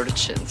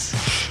virgins.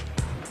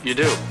 You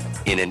do?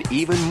 In an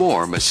even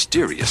more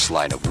mysterious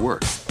line of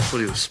work. What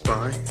are you, a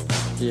spy?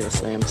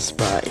 Yes, I am a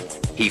spy.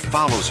 He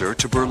follows her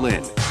to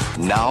Berlin.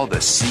 Now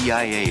the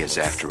CIA is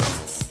after him.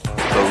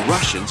 The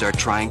Russians are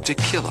trying to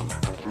kill him.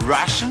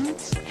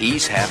 Russians?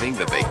 He's having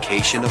the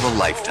vacation of a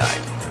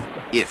lifetime,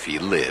 if he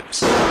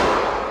lives.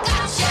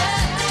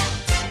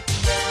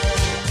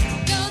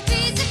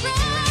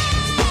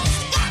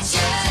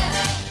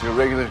 You're a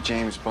regular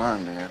James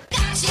Bond, man.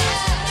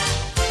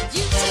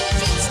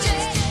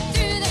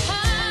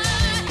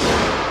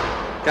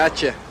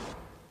 Gotcha.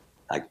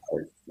 I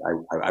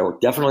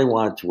definitely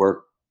wanted to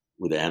work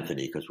with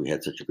Anthony because we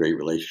had such a great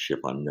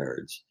relationship on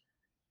Nerds.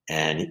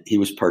 And he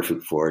was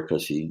perfect for it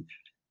because he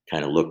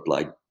kind of looked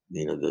like,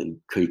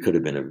 he could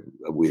have been a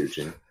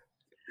weirgin.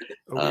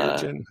 A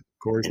weirgin, of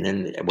course. And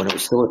then when it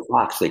was still at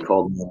Fox, they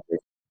called me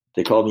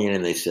in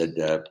and they said,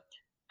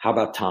 how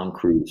about Tom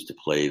Cruise to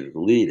play the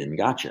lead in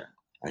Gotcha?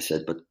 I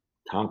said, but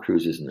Tom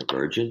Cruise isn't a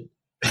virgin.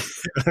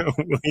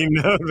 We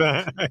know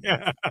that.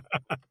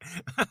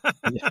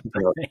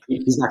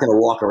 He's not going to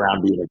walk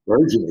around being a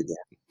virgin again.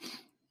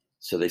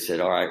 So they said,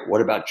 all right, what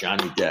about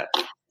Johnny Depp?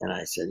 And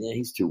I said, yeah,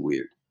 he's too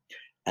weird.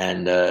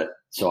 And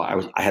so I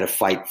had to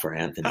fight for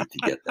Anthony to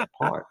get that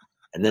part.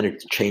 And then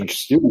it changed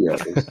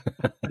studios.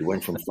 It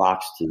went from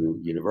Fox to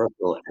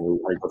Universal, and we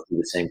had to go through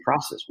the same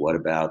process. What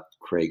about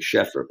Craig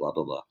Sheffer? Blah,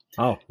 blah, blah.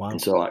 Oh, wow.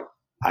 And so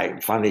I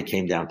finally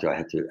came down to I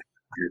had to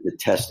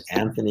test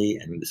Anthony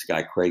and this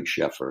guy, Craig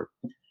Sheffer,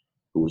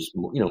 who was,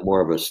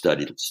 more of a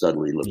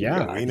studly looking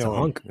guy. I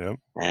know him. Yep.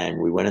 And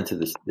we went into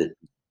the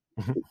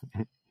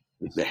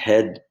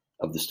head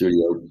of the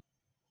studio.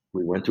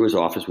 We went to his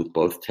office with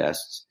both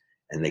tests,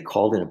 and they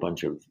called in a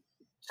bunch of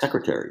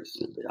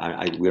secretaries.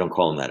 We don't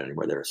call them that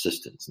anymore. They're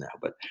assistants now,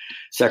 but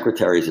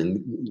secretaries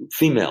and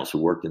females who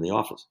worked in the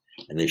office.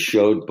 And they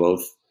showed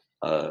both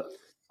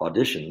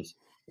auditions,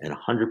 and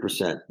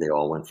 100% they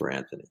all went for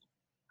Anthony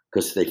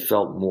because they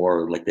felt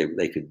more like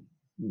they could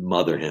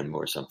mother him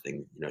or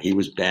something. He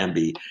was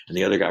Bambi, and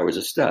the other guy was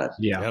a stud.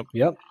 Yeah.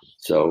 Yep.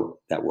 So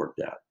that worked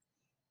out.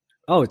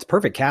 Oh, it's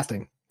perfect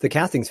casting. The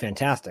casting's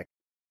fantastic.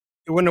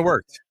 It wouldn't have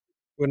worked.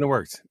 Wouldn't have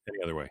worked any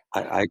other way.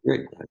 I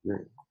agree.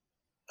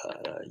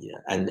 Yeah,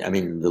 and I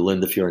mean the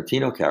Linda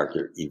Fiorentino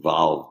character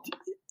evolved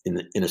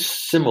in a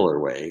similar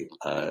way.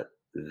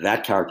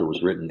 That character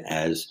was written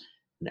as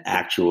an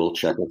actual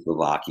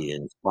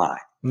Czechoslovakian spy,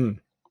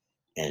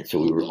 and so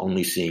we were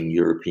only seeing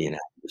European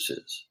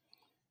actresses.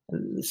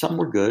 And some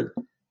were good,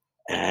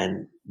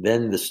 and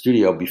then the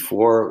studio,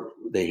 before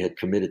they had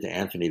committed to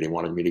Anthony, they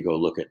wanted me to go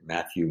look at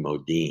Matthew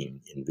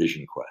Modine in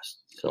Vision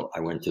Quest. So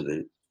I went to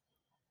the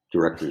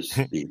director's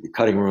the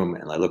cutting room,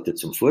 and I looked at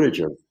some footage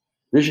of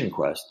Vision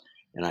Quest,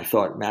 and I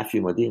thought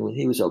Matthew Modine,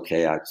 he was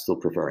okay. I'd still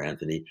prefer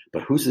Anthony,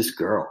 but who's this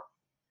girl?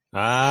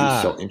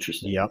 She's so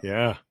interesting. Yep.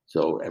 Yeah.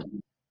 So at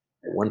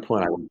one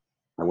point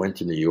I went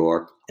to New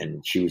York,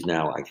 and she was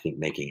now, I think,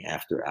 making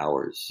After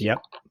Hours.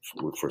 Yep.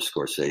 For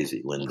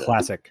Scorsese, Linda.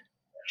 Classic.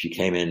 She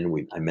came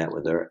in, I met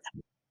with her.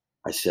 And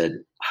I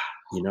said,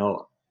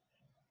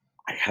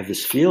 I have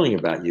this feeling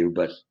about you,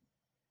 but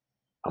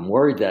I'm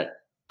worried that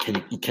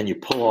can you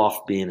pull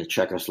off being a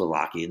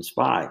Czechoslovakian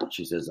spy?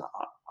 She says,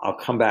 I'll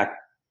come back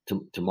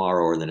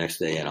tomorrow or the next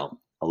day, and I'll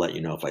let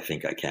you know if I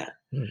think I can.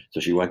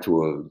 So she went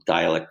to a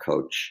dialect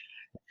coach,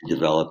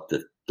 developed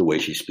the way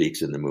she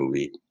speaks in the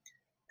movie,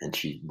 and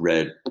she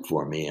read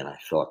for me, and I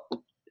thought,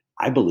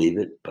 I believe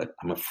it, but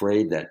I'm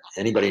afraid that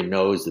anybody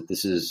knows that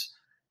this is,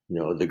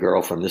 the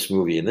girl from this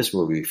movie and this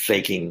movie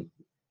faking.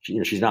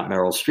 She's not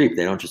Meryl Streep.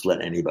 They don't just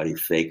let anybody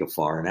fake a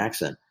foreign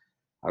accent.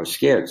 I was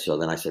scared. So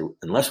then I said,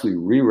 unless we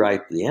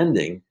rewrite the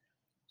ending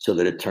so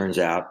that it turns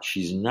out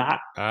she's not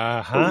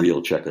a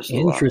real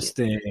Czechoslovakian,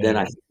 Interesting. then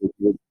I think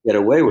we'll get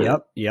away with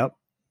it. Yep.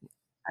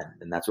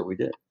 And that's what we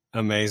did.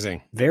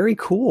 Amazing. Very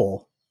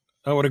cool.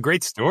 Oh, what a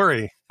great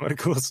story. What a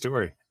cool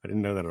story. I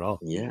didn't know that at all.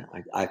 Yeah.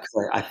 I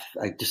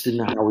just didn't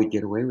know how we'd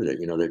get away with it.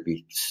 There'd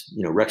be,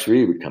 Rex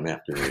Reed would come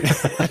after me.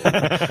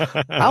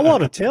 I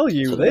want to tell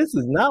you, this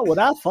is not what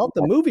I thought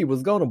the movie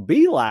was going to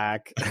be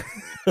like.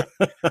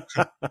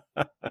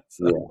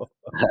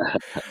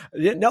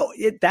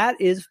 That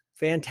is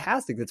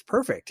fantastic. That's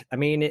perfect. I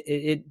mean,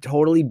 it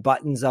totally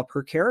buttons up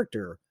her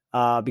character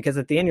because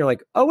at the end you're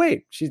like, oh,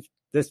 wait, she's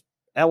this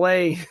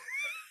LA,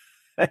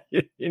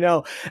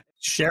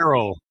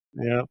 Cheryl.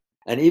 Yeah.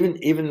 And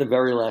even the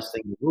very last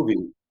thing in the movie,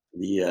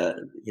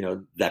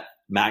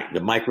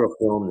 the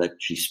microfilm that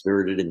she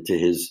spirited into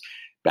his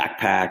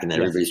backpack, and that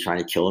everybody's trying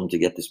to kill him to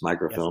get this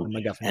microfilm.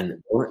 Yes,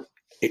 and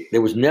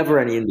there was never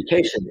any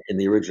indication in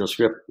the original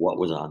script what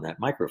was on that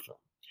microfilm.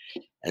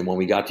 And when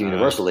we got to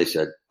Universal, they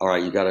said, "All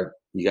right, you gotta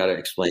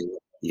explain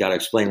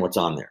what's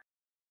on there."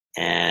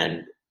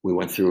 And we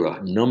went through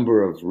a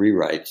number of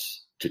rewrites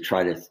to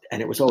try to,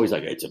 and it was always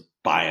like, it's a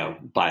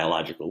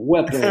biological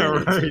weapon,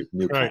 it's a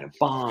new kind of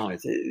bomb.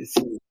 It's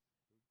so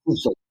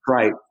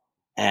trite.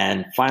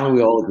 And finally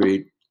we all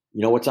agreed,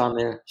 you know what's on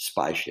there?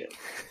 Spy shit.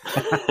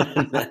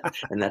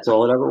 And that's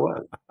all it ever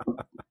was.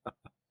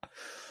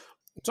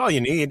 That's all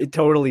you need. It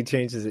totally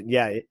changes it.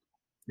 Yeah.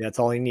 That's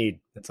all you need.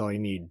 That's all you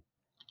need.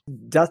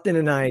 Dustin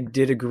and I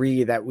did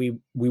agree that we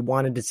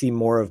wanted to see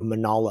more of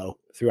Manalo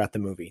throughout the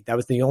movie. That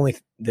was the only,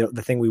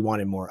 the thing we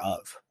wanted more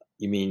of.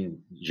 You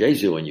mean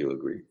Jesu and you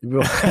agree?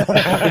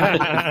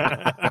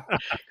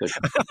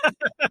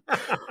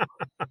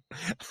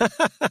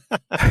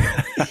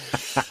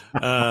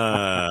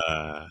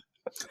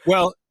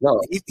 Well,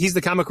 no, he's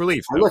the comic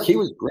relief. Look, he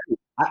was great.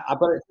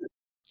 But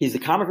he's the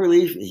comic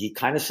relief. He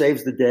kind of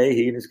saves the day.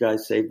 He and his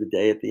guys save the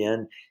day at the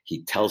end.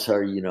 He tells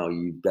her, you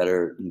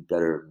better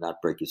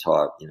not break his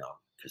heart,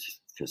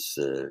 because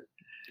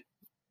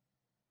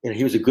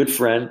he was a good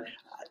friend.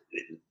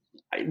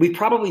 We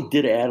probably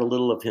did add a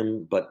little of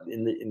him, but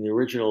in the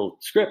original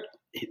script,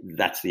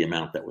 that's the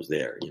amount that was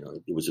there.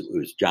 It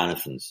was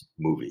Jonathan's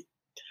movie.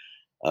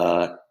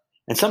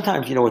 And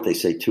sometimes, what they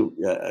say too,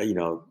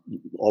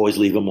 always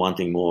leave him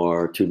wanting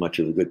more. Too much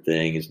of a good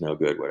thing is no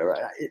good, whatever.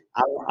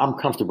 I'm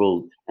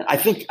comfortable. And I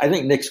think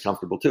Nick's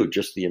comfortable too,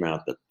 just the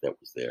amount that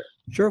was there.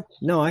 Sure.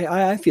 No,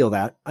 I feel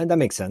that. That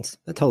makes sense.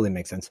 That totally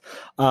makes sense.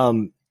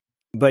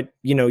 But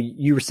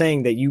you were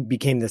saying that you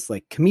became this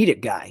like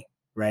comedic guy,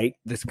 right?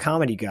 This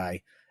comedy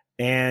guy.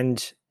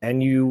 And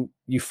you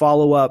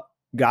follow up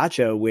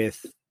Gotcha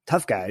with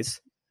Tough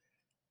Guys,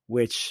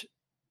 which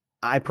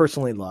I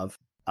personally love.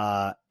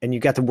 And you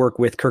got to work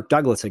with Kirk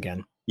Douglas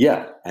again.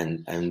 Yeah.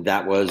 And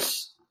that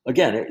was,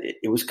 again,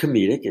 it was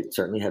comedic. It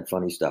certainly had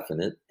funny stuff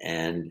in it.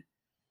 And,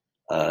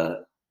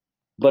 but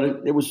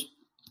it was,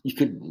 you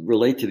could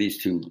relate to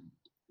these two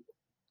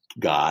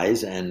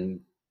guys, and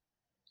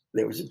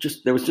there was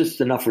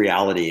just enough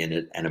reality in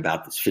it, and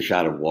about this fish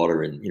out of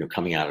water and,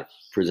 coming out of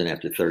prison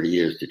after 30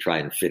 years to try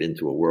and fit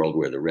into a world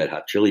where the Red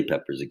Hot Chili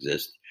Peppers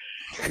exist.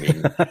 I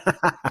mean,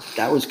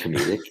 that was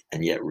comedic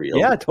and yet real.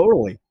 Yeah,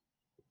 totally.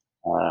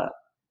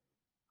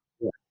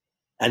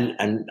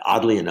 And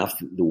oddly enough,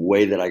 the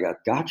way that I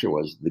got Gotcha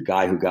was the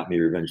guy who got me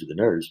Revenge of the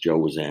Nerds, Joe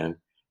Wazan,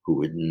 who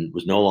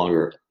was no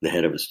longer the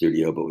head of a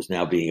studio, but was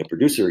now being a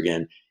producer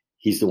again.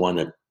 He's the one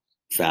that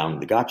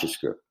found the Gotcha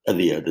script,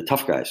 the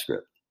Tough Guy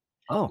script.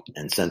 Oh.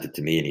 And sent it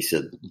to me, and he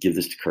said, "Give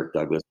this to Kirk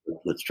Douglas.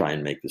 Let's try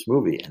and make this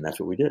movie." And that's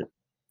what we did.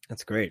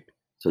 That's great.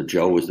 So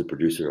Joe was the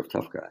producer of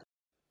Tough Guy.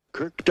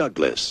 Kirk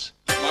Douglas.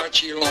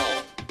 Archie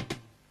Long.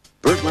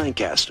 Burt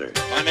Lancaster.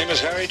 My name is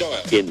Harry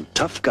Doyle. In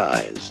Tough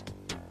Guys.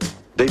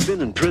 They've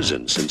been in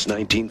prison since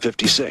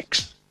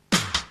 1956.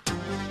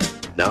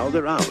 Now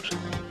they're out.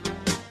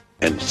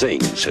 And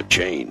things have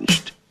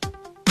changed.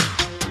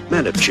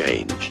 Men have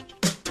changed.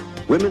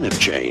 Women have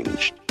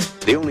changed.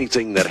 The only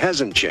thing that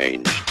hasn't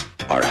changed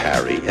are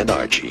Harry and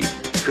Archie.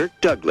 Kirk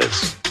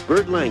Douglas,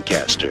 Burt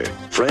Lancaster,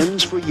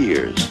 friends for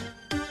years.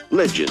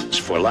 Legends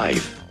for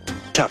life.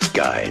 Tough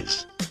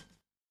Guys.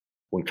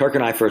 When Kirk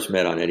and I first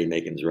met on Eddie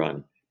Macon's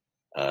Run,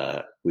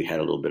 we had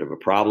a little bit of a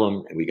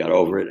problem, and we got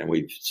over it, and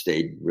we've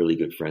stayed really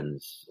good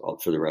friends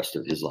for the rest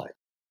of his life.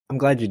 I'm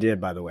glad you did,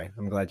 by the way.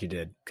 I'm glad you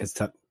did, because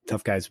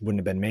Tough Guys wouldn't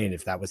have been made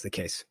if that was the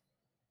case.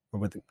 Or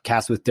with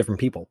cast with different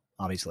people,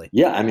 obviously.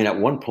 Yeah, I mean, at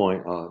one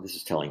point, this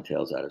is telling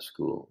tales out of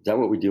school. Is that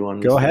what we do on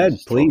this? Go ahead,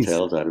 please.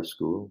 Tales out of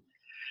school.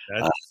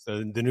 That's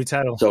the new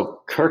title.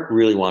 So Kirk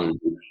really wanted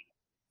to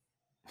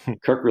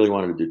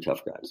do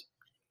Tough Guys.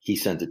 He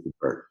sent it to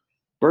Burt.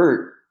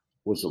 Burt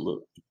was a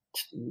little,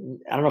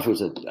 I don't know if it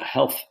was a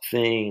health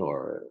thing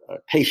or a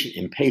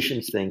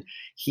impatience thing.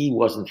 He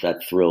wasn't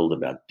that thrilled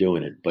about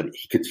doing it, but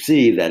he could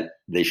see that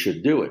they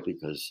should do it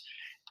because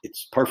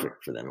it's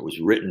perfect for them. It was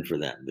written for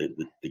them.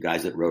 The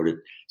guys that wrote it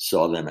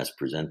saw them as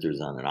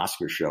presenters on an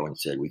Oscar show and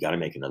said, we got to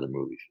make another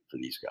movie for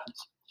these guys.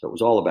 So it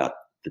was all about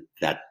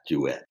that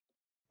duet.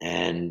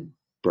 And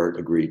Burt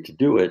agreed to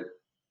do it.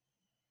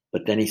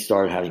 But then he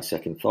started having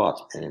second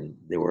thoughts. And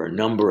there were a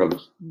number of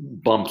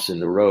bumps in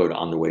the road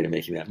on the way to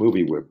making that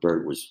movie where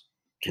Burt was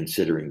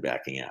considering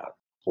backing out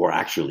or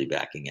actually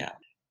backing out.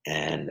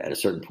 And at a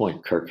certain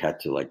point, Kirk had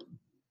to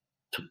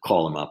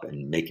call him up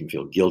and make him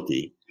feel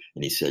guilty.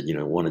 And he said,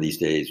 one of these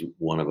days,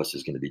 one of us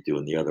is going to be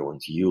doing the other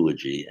one's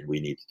eulogy, and we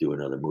need to do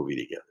another movie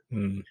together.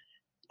 Mm.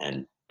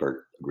 And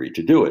Burt agreed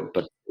to do it.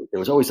 But there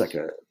was always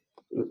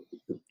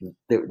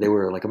they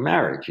were like a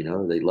marriage,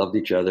 they loved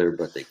each other,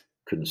 but they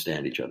couldn't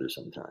stand each other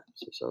sometimes.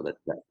 So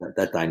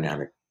that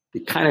dynamic,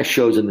 it kind of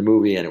shows in the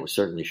movie, and it was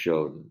certainly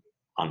showed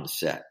on the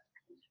set.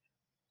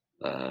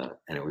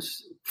 And it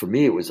was, for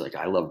me, it was like,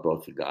 I love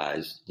both the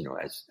guys,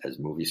 as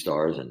movie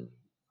stars. And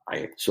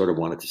I sort of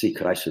wanted to see,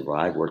 could I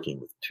survive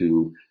working with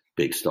two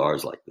big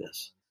stars like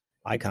this?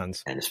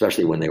 Icons. And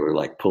especially when they were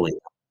like pulling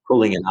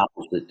in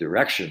opposite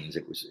directions,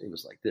 it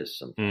was like this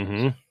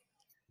sometimes.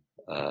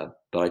 Mm-hmm.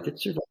 But I did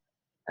survive,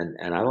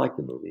 and I liked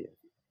the movie.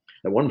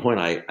 At one point,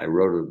 I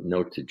wrote a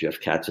note to Jeff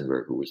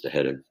Katzenberg, who was the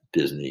head of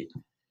Disney.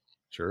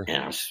 Sure.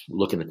 And I was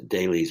looking at the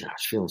dailies, and I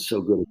was feeling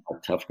so good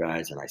about Tough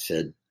Guys. And I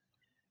said,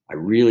 I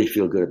really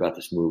feel good about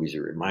this movie. It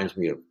reminds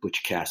me of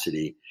Butch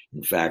Cassidy.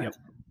 In fact,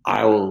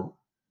 I will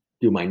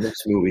do my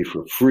next movie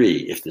for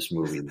free if this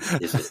movie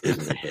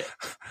isn't a hit.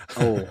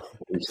 Oh,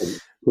 he said,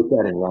 put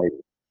that in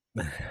writing.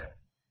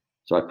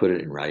 So I put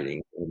it in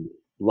writing, and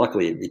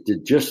luckily it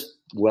did just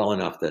well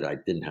enough that I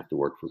didn't have to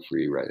work for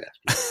free right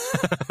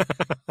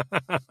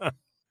after.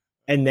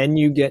 And then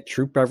you get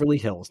Troop Beverly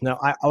Hills. Now,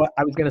 I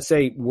was going to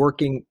say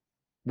working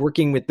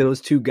with those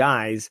two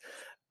guys,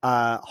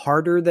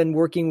 harder than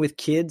working with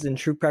kids in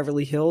Troop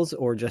Beverly Hills,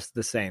 or just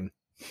the same?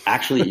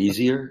 Actually,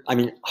 easier. I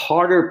mean,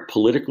 harder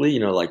politically.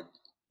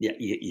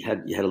 You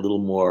had a little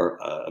more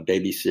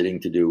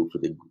babysitting to do for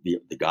the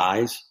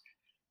guys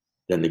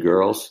than the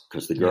girls,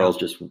 because the girls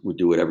just would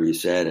do whatever you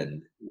said,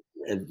 and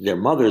their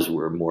mothers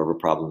were more of a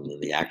problem than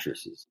the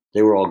actresses.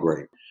 They were all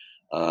great.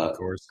 Of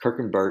course. Kirk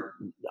and Burt,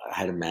 I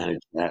had to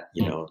manage that.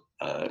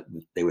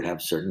 They would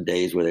have certain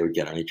days where they would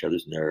get on each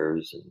other's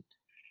nerves, and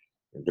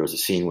there was a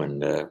scene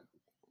when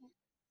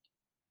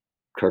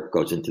Kirk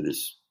goes into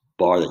this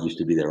bar that used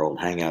to be their old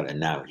hangout, and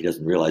now he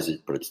doesn't realize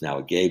it, but it's now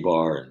a gay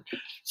bar, and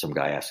some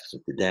guy asks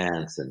him to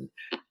dance, and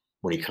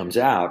when he comes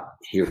out,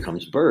 here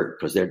comes Burt,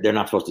 because they're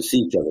not supposed to see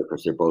each other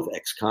because they're both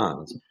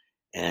ex-cons,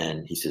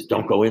 and he says,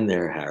 "Don't go in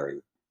there,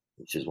 Harry."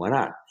 He says, "Why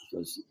not?" He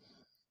goes,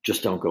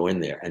 "Just don't go in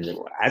there." And then,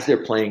 as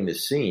they're playing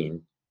this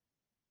scene,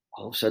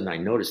 all of a sudden I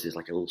noticed there's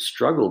like a little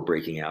struggle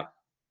breaking out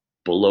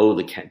below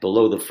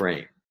the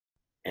frame,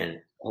 and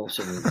all of a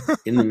sudden,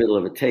 in the middle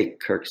of a take,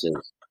 Kirk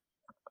says,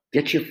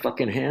 "Get your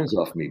fucking hands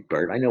off me,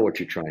 Burt. I know what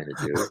you're trying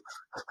to do."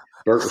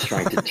 Burt was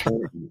trying to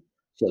turn him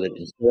so that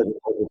instead of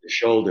over the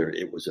shoulder,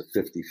 it was a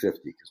 50-50,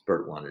 because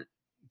Burt wanted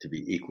to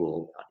be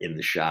equal in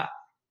the shot.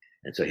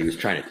 And so he was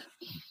trying to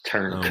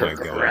turn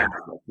Kirk around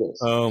like this.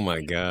 Oh,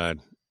 my God.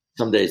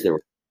 Some days there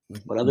were,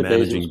 but other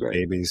days it was great.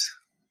 Babies.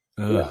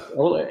 Yeah.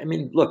 Well, I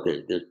mean, look,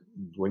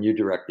 when you're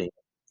directing,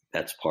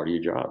 that's part of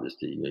your job.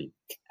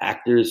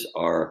 Actors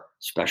are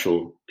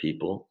special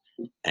people,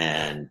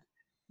 and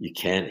you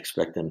can't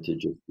expect them to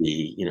just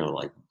be,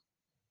 like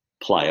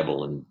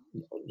pliable, and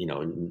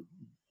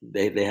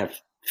they have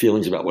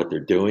feelings about what they're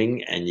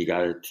doing, and you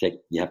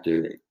have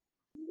to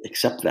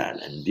accept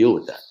that and deal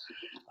with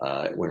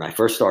that. When I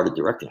first started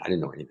directing, I didn't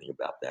know anything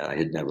about that. I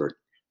had never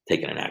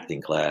taken an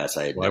acting class.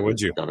 I had never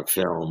done a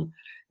film,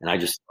 and I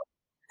just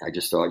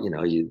thought,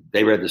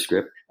 they read the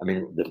script. I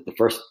mean, the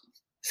first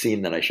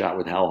scene that I shot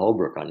with Hal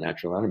Holbrook on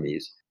Natural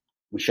Enemies,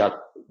 we shot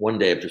one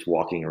day of just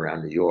walking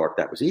around New York.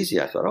 That was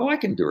easy. I thought, I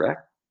can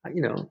direct.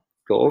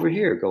 Go over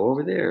here, go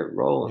over there,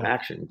 roll in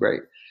action.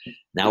 Great.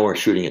 Now we're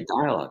shooting a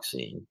dialogue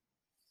scene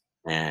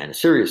and a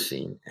serious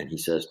scene. And he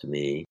says to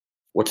me,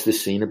 "What's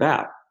this scene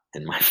about?"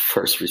 And my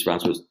first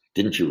response was,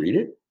 "Didn't you read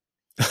it?"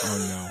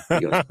 Oh, no.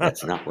 He goes,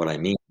 "That's not what I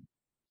mean."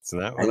 It's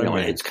not what I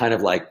mean. It's kind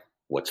of like,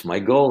 what's my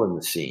goal in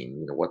the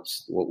scene?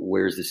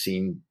 Where's the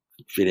scene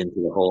fit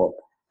into the whole?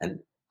 And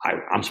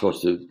I'm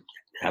supposed to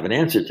have an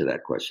answer to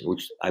that question,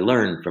 which I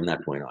learned from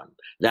that point on.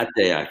 That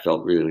day, I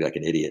felt really like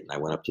an idiot, and I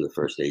went up to the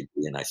first AD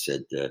and I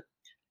said, his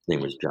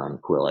name was John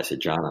Quill. I said,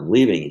 "John, I'm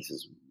leaving." He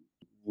says,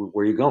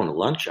 "Where are you going, to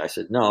lunch?" I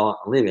said, "No,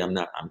 I'm leaving.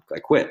 I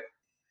quit."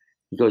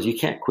 He goes, "You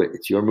can't quit.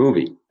 It's your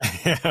movie.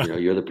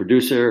 You're the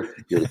producer.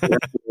 You're the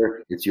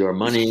director. It's your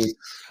money. You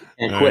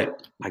can't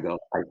quit." I go,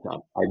 I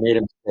made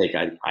a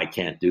mistake. I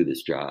can't do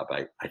this job.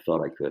 I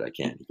thought I could. I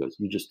can't. He goes,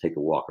 "You just take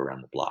a walk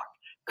around the block.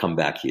 Come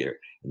back here,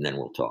 and then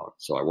we'll talk."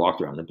 So I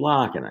walked around the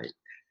block, and I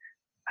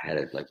had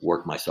to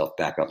work myself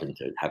back up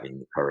into having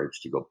the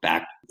courage to go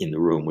back in the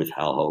room with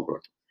Hal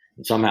Holbrook.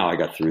 And somehow I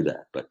got through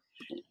that, but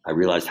I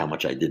realized how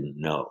much I didn't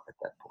know at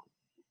that point.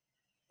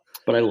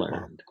 But I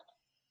learned.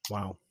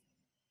 Wow.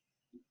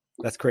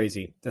 That's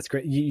crazy. That's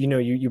great.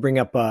 You bring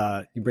up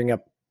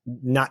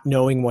not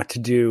knowing what to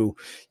do.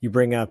 You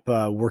bring up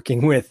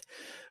working with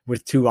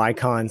two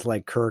icons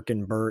like Kirk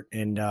and Burt,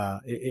 and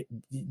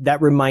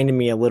that reminded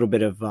me a little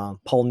bit of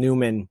Paul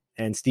Newman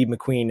and Steve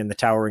McQueen in The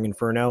Towering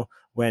Inferno,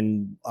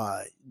 when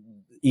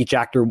each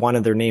actor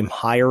wanted their name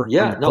higher on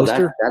the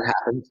poster. That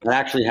happened. That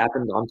actually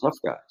happened on Tough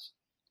Guys.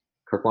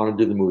 Kirk wanted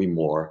to do the movie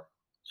more,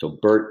 so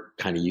Burt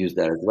kind of used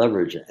that as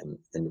leverage.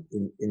 And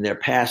in their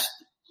past,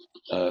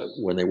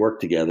 when they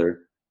worked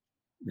together,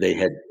 they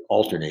had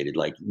alternated.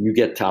 Like, you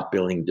get top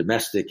billing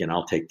domestic, and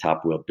I'll take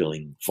top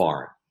billing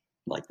foreign,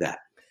 like that.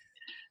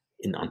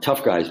 On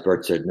Tough Guys,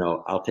 Burt said,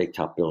 no, I'll take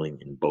top billing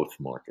in both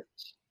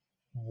markets,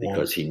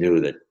 because he knew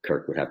that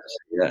Kirk would have to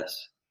say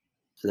yes.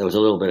 So there was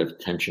a little bit of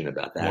tension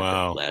about that.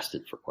 Wow. That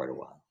lasted for quite a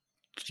while.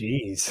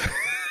 Jeez.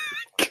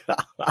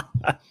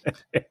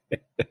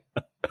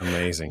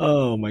 Amazing.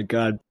 Oh my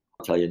God.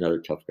 I'll tell you another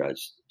Tough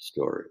Guys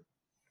story.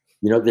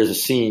 There's a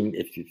scene,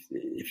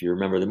 if you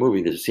remember the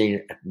movie, there's a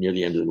scene near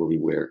the end of the movie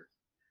where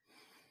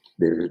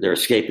they're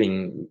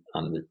escaping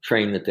on the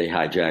train that they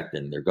hijacked,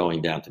 and they're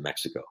going down to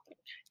Mexico.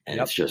 And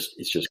it's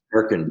just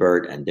Kirk and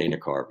Burt and Dana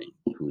Carvey,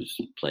 who's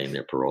playing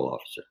their parole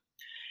officer.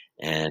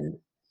 And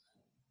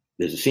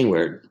there's a scene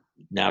where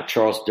now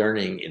Charles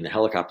Durning in the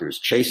helicopter is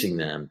chasing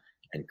them,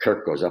 and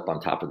Kirk goes up on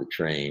top of the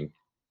train,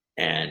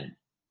 and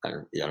I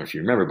don't know if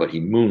you remember, but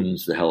he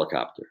moons the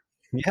helicopter.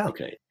 Yeah.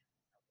 Okay.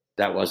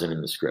 That wasn't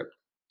in the script.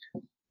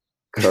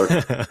 Kirk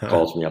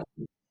calls me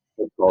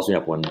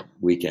up one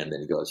weekend,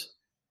 and he goes,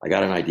 I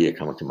got an idea,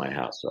 come up to my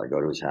house. So I go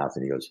to his house,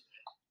 and he goes,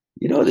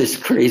 this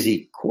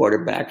crazy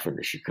quarterback from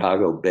the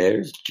Chicago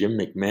Bears, Jim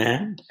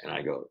McMahon? And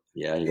I go,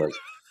 yeah. He goes,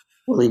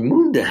 well, he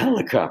mooned a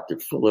helicopter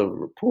full of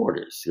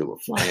reporters who were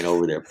flying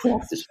over their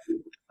practice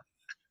field.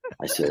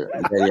 I said,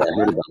 yeah, I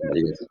heard about that.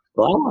 He goes,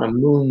 well, I want to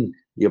moon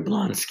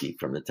Yablonsky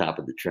from the top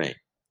of the train.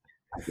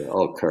 I said,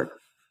 oh, Kirk,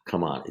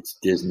 come on. It's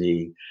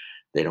Disney.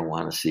 They don't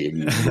want to see it.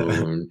 You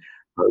moon.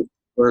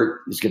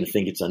 Burt is going to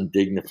think it's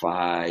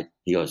undignified.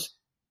 He goes,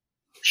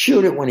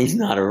 shoot it when he's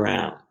not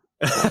around.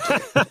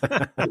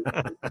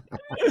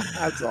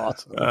 That's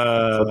awesome.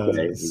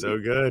 Okay. So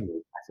good.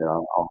 I said,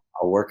 I'll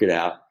work it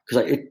out,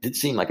 because it did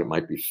seem like it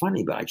might be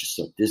funny, but I just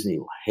thought Disney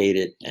will hate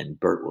it and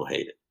Burt will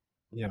hate it.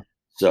 Yeah.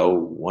 So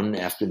one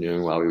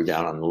afternoon while we were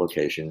down on the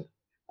location,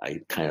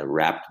 I kind of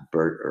wrapped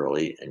Burt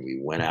early, and we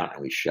went out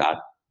and we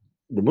shot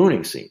the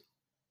mooning scene.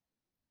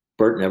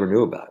 Burt never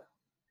knew about it,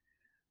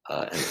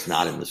 and it's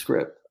not in the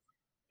script.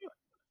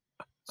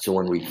 So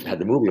when we had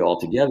the movie all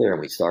together and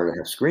we started to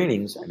have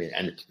screenings,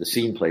 and the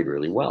scene played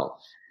really well.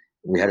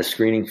 We had a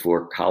screening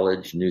for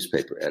college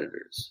newspaper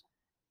editors,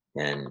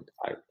 and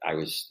I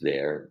was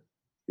there.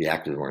 The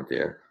actors weren't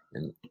there,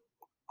 and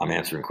I'm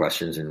answering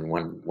questions. And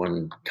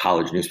one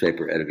college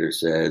newspaper editor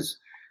says,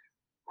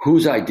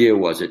 whose idea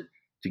was it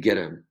to get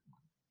a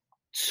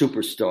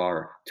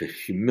superstar to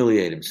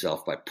humiliate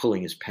himself by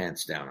pulling his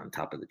pants down on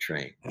top of the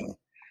train?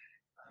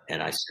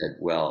 And I said,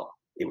 well,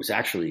 it was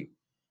actually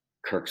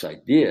Kirk's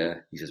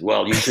idea. He says,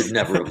 well, you should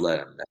never have let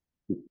him.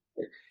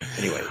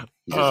 Anyway,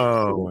 he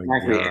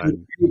says,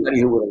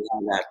 anybody who would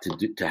allow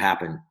that to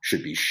happen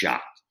should be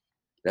shot.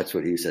 That's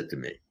what he said to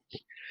me.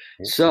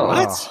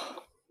 So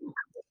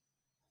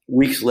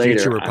weeks later,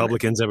 Future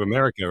Republicans of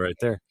America right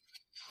there.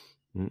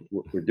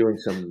 We're doing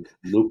some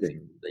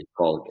looping. They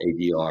call it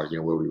ADR,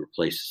 where we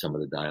replace some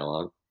of the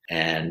dialogue.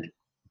 And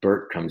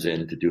Burt comes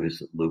in to do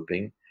his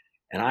looping.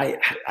 And I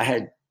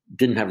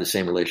didn't have the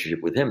same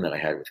relationship with him that I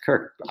had with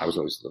Kirk. I was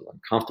always a little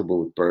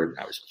uncomfortable with Burt, and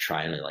I was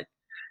trying to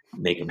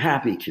make him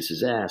happy, kiss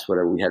his ass,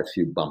 whatever. We had a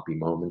few bumpy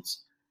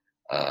moments.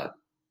 And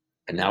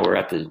now we're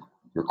at the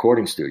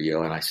recording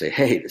studio, and I say,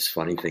 hey, this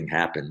funny thing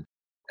happened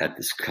at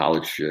this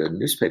college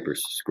newspaper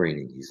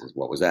screening. He says,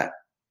 what was that?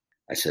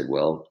 I said,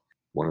 well,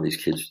 one of these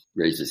kids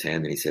raised his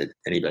hand, and he said,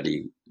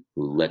 anybody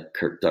who let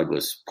Kirk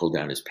Douglas pull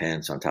down his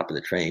pants on top of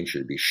the train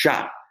should be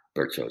shot.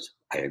 Burt goes,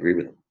 I agree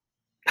with him.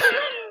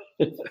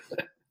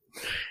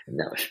 And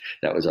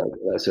that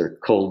was our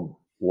cold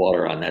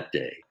water on that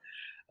day.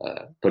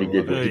 But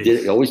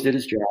he always did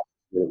his job,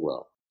 did it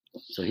well.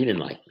 So he didn't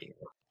like me.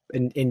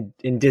 And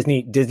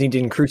Disney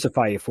didn't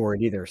crucify you for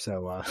it either.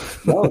 So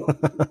no,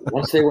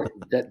 once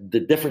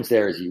the difference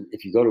there is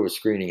if you go to a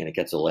screening and it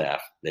gets a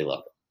laugh, they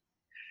love it.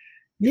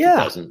 If it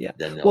doesn't,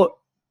 then they'll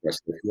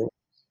rest their feelings.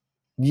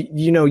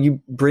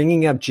 You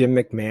bringing up Jim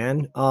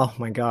McMahon. Oh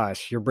my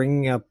gosh, you're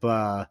bringing up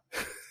our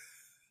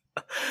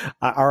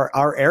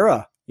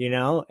era.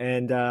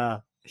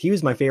 And he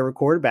was my favorite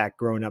quarterback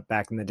growing up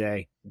back in the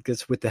day,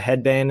 because with the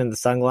headband and the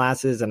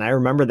sunglasses. And I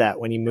remember that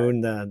when he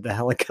mooned the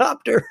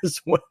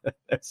helicopters.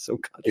 That's so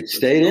controversial. It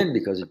stayed in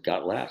because it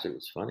got laughs. It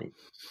was funny.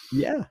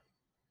 Yeah.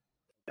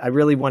 I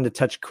really wanted to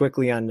touch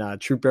quickly on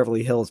Troop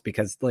Beverly Hills,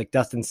 because like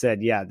Dustin said,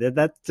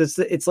 that's just,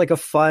 it's like a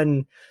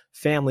fun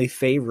family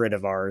favorite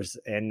of ours,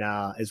 and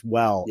as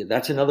well. Yeah,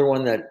 that's another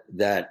one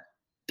that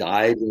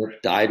died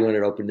when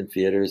it opened in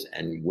theaters,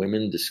 and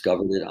women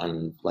discovered it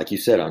on, like you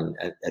said,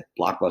 at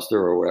Blockbuster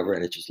or wherever,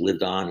 and it just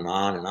lived on and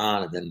on and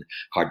on. And then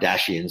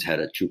Kardashians had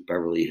a Troop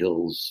Beverly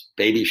Hills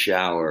baby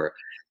shower,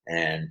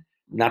 and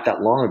not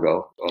that long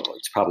ago,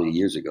 it's probably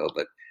years ago,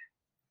 but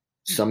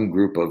some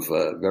group of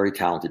very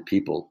talented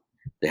people.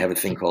 They have a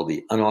thing called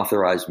the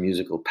unauthorized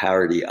musical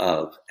parody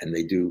of, and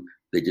they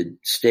did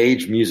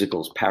stage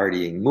musicals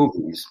parodying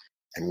movies.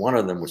 And one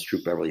of them was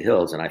Troop Beverly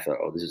Hills. And I thought,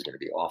 oh, this is going to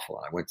be awful.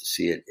 And I went to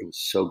see it. It was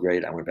so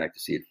great. I went back to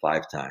see it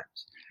 5 times.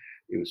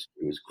 It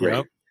was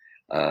great.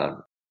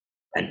 Yep.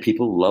 And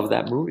people love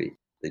that movie.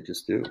 They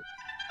just do.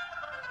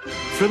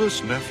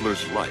 Phyllis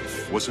Neffler's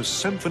life was a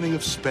symphony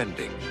of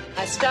spending.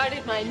 I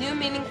started my new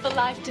meaningful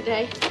life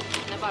today.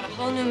 And I bought a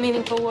whole new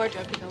meaningful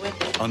wardrobe to go with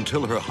it.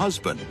 Until her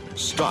husband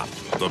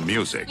stopped the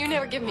music. You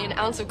never give me an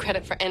ounce of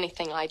credit for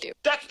anything I do.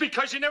 That's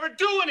because you never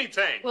do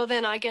anything. Well,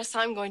 then I guess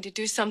I'm going to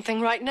do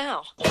something right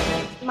now.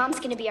 Mom's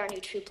going to be our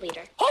new troop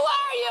leader. Who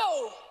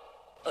are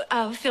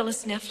you?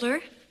 Phyllis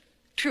Neffler,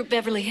 Troop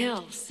Beverly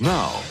Hills.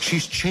 Now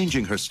she's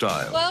changing her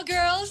style. Well,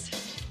 girls,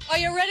 are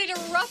you ready to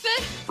rough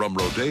it? From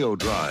Rodeo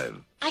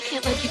Drive. I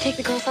can't let you take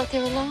the girls out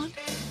there alone.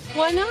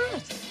 Why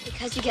not?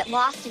 Because you get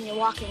lost in your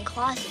walk-in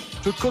closet.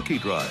 To Cookie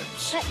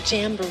Drives. That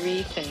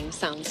jamboree thing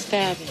sounds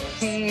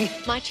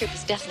fabulous. My troop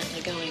is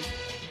definitely going.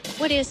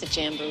 What is a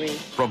jamboree?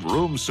 From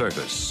Room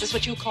Service. Is this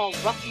what you call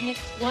roughing it?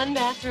 1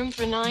 bathroom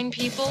for 9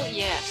 people?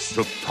 Yes.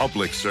 To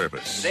Public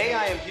Service. Today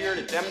I am here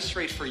to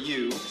demonstrate for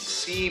you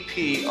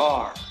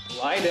CPR.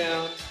 Lie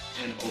down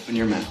and open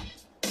your mouth.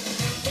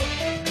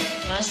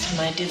 Last time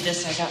I did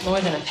this, I got more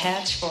than a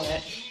patch for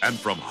it. And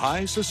from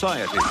High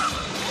Society.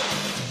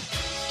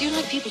 Do you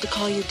like people to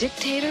call you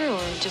dictator or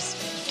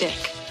just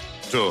Dick?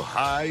 To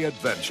High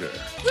Adventure.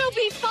 We'll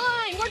be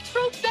fine. We're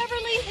Troop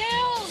Beverly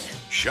Hills.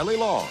 Shelley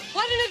Long.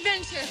 What an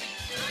adventure.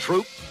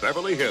 Troop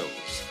Beverly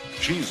Hills.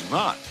 She's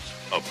not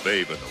a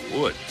babe in the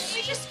woods. Can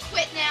we just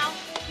quit now?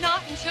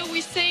 Not until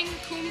we sing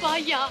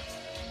Kumbaya.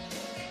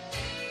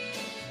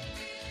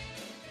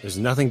 There's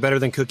nothing better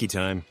than cookie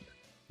time.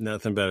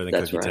 Nothing better than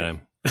cookie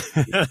time.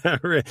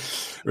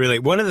 Really.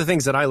 One of the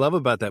things that I love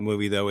about that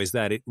movie, though, is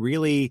that it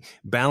really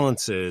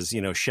balances,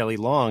 Shelley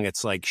Long.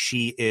 It's like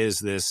she is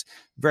this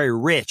very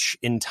rich,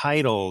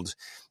 entitled.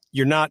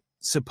 You're not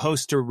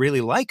supposed to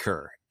really like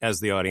her as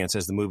the audience,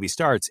 as the movie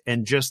starts.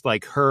 And just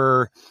like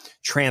her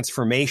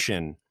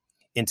transformation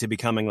into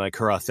becoming like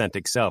her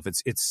authentic self.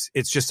 It's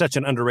just such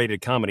an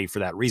underrated comedy for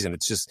that reason.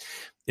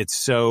 It's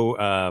so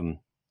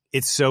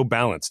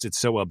balanced. It's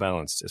so well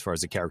balanced as far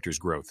as the character's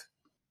growth.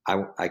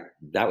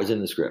 That was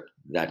in the script,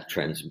 that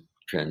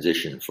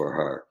transition for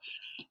her.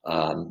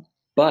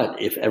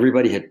 But if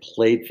everybody had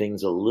played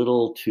things a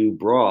little too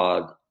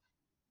broad,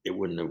 it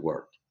wouldn't have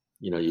worked.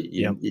 You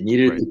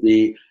needed to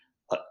be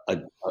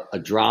a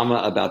drama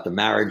about the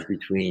marriage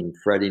between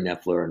Freddie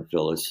Neffler and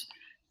Phyllis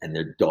and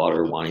their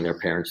daughter wanting their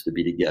parents to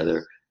be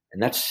together.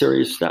 And that's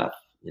serious stuff,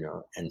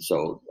 And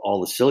so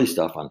all the silly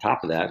stuff on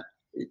top of that,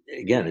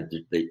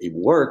 it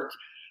worked,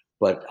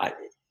 but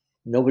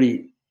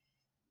nobody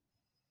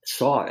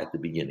saw it at the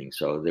beginning.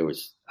 So there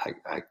was,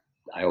 I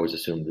always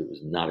assumed it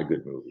was not a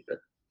good movie, but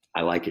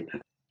I like it.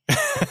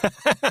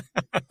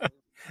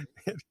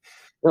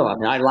 No, I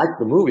mean, I liked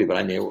the movie, but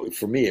I mean,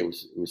 for me, it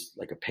was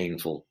like a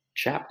painful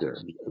chapter.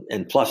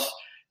 And plus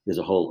there's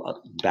a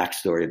whole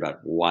backstory about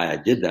why I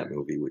did that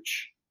movie,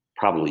 which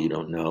probably you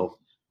don't know.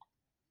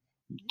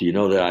 Do you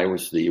know that I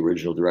was the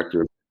original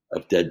director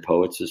of Dead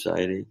Poets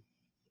Society? Do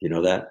you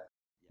know that?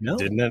 No.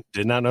 Did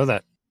not know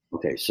that.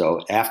 Okay,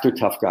 so after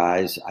Tough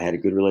Guys, I had a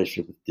good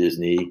relationship with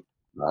Disney.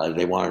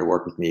 They wanted to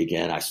work with me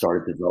again. I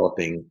started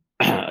developing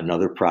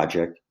another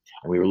project,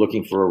 and we were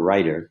looking for a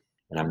writer,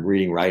 and I'm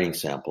reading writing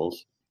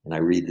samples, and I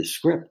read the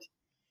script,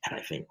 and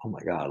I think, oh my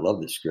God, I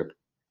love this script.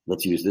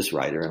 Let's use this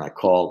writer. And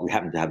we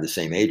happen to have the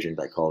same agent.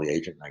 I call the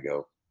agent, and I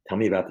go, tell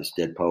me about this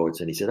Dead Poets.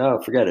 And he said,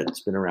 oh, forget it.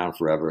 It's been around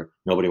forever.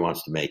 Nobody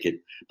wants to make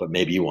it, but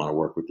maybe you want to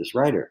work with this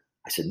writer.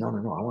 I said, no,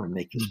 I want to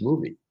make this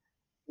movie.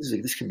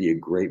 This can be a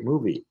great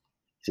movie.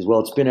 He says,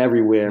 well, it's been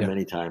everywhere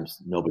many times.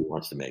 Nobody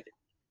wants to make it.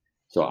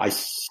 So I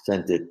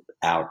sent it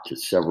out to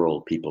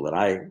several people that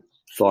I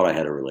thought I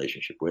had a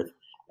relationship with.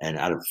 And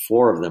out of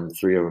 4 of them,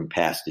 3 of them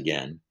passed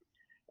again.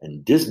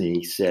 And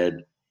Disney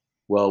said,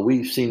 well,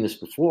 we've seen this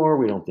before.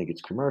 We don't think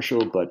it's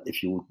commercial, but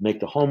if you make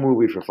the whole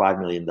movie for $5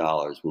 million,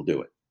 we'll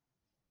do it.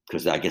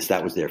 Because I guess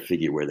that was their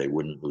figure where they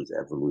wouldn't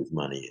ever lose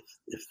money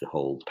if the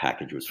whole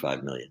package was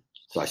 $5 million.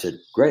 So I said,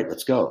 great,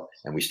 let's go.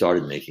 And we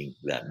started making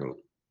that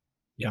movie.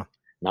 Yeah.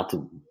 Not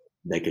to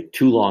make it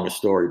too long a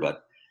story,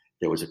 but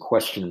there was a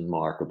question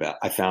mark about,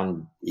 I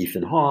found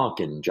Ethan Hawke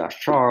and Josh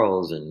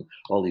Charles and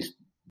all these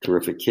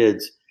terrific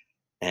kids,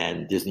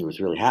 and Disney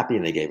was really happy,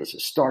 and they gave us a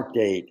start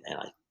date, and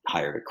I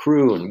hired a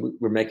crew, and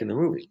we're making the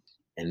movie.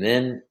 And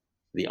then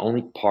the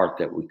only part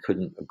that we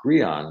couldn't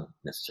agree on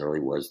necessarily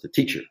was the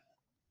teacher.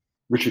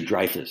 Richard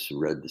Dreyfuss, who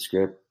read the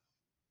script,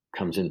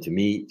 comes in to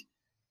meet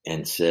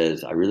and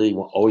says, I really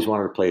always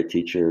wanted to play a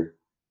teacher.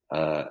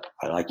 I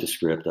like the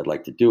script. I'd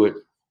like to do it.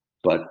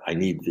 But I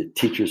need the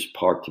teacher's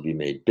part to be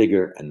made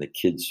bigger and the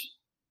kids'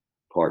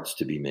 parts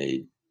to be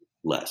made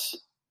less.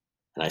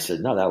 And I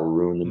said, no, that will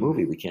ruin the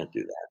movie. We can't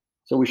do that.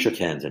 So we shook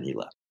hands and he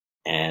left.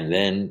 And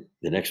then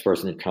the next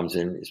person that comes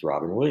in is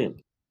Robin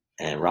Williams.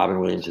 And Robin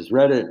Williams has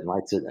read it and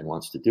likes it and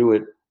wants to do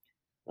it.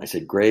 I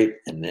said, great.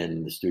 And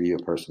then the studio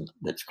person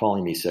that's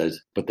calling me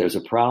says, but there's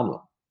a problem.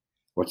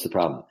 What's the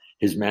problem?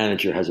 His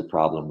manager has a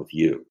problem with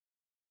you.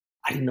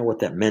 I didn't know what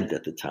that meant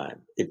at the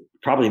time. It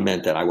probably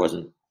meant that I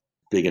wasn't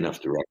big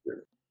enough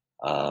director.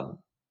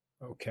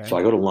 Okay. So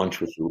I go to lunch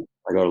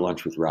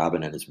with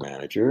Robin and his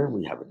manager.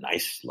 We have a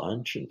nice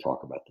lunch and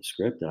talk about the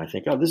script. And I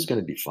think, oh, this is going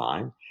to be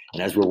fine.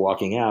 And as we're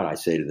walking out, I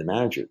say to the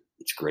manager,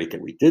 it's great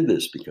that we did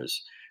this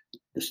because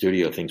the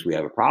studio thinks we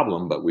have a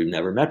problem, but we've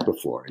never met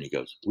before. And he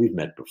goes, we've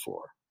met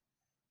before.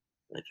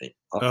 And I think,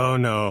 oh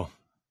no.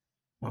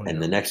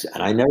 And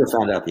I never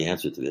found out the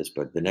answer to this,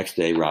 but the next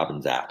day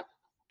Robin's out.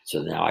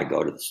 So now I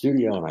go to the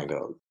studio and I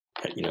go,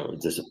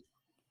 is this a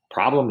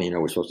problem?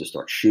 We're supposed to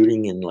start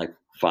shooting in like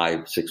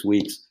 5-6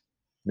 weeks.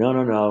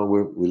 No.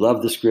 We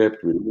love the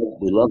script. We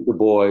love the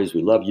boys.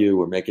 We love you.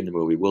 We're making the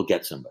movie. We'll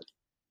get somebody.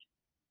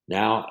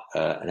 Now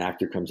an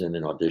actor comes in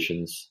and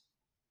auditions,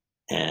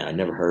 and I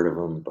never heard of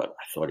him, but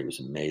I thought he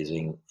was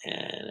amazing.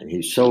 And he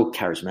was so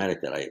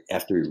charismatic that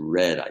after he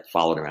read, I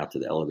followed him out to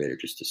the elevator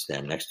just to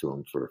stand next to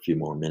him for a few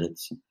more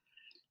minutes.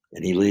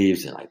 And he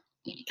leaves, and I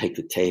take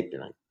the tape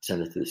and I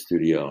send it to the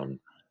studio, and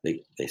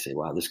they say,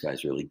 wow, this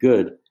guy's really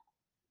good,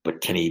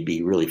 but can he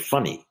be really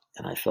funny?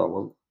 And I thought,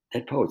 well,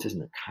 Dead Poets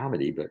isn't a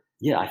comedy, but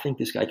yeah, I think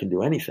this guy can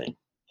do anything.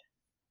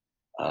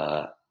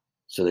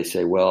 So they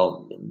say,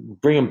 well,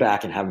 bring him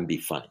back and have him be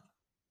funny.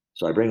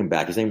 So I bring him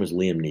back. His name was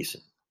Liam Neeson.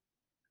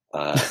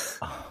 I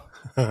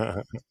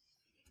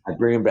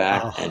bring him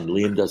back, and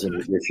Liam does an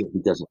audition. He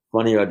does a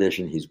funny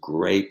audition. He's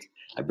great.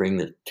 I bring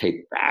the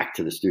tape back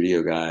to the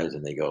studio guys,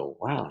 and they go,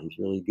 wow, he's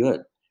really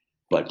good.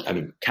 But,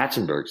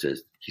 Katzenberg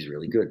says he's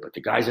really good, but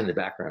the guys in the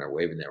background are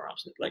waving their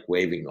arms, like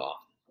waving off.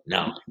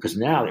 No, because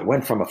now it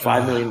went from a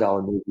 $5 million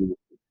movie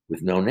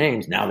with no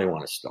names. Now they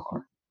want a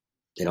star.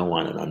 They don't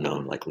want an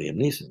unknown like Liam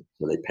Neeson,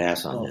 so they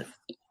pass on him.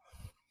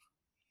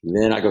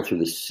 Then I go through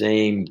the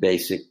same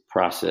basic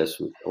process.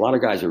 A lot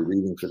of guys are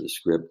reading for the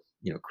script,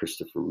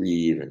 Christopher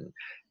Reeve and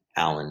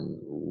Alan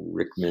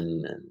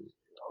Rickman and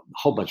a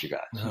whole bunch of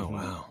guys. Oh,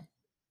 wow.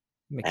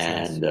 Makes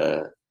sense.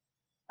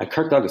 And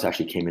Kirk Douglas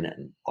actually came in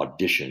and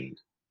auditioned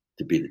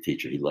to be the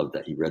teacher. He loved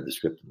that. He read the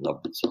script and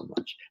loved it so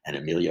much. And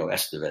Emilio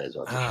Estevez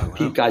auditioned.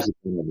 Oh, wow. Guys,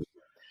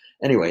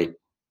 anyway,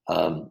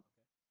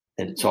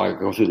 and so I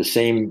go through the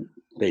same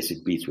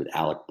basic beats with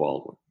Alec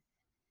Baldwin.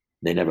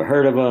 They never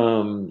heard of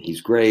him.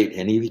 He's great.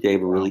 And he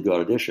gave a really good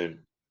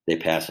audition. They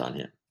pass on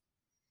him.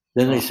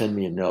 Then they send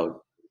me a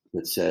note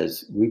that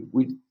says, we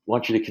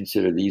want you to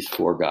consider these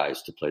 4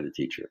 guys to play the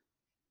teacher.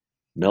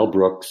 Mel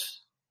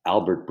Brooks,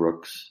 Albert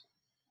Brooks,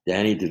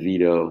 Danny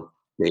DeVito,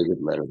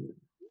 David Letterman.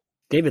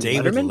 David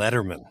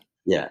Letterman?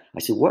 Yeah.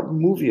 I said, what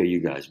movie are you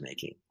guys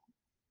making?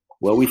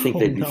 Well, we think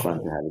they'd be fun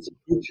to have as a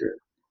teacher.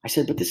 I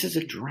said, but this is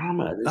a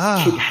drama.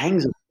 This kid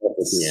hangs himself at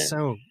the end.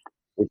 So,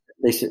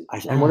 they said,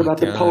 and what about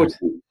the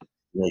poetry?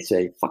 And they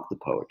say, fuck the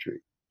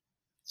poetry.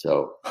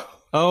 So.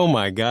 Oh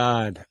my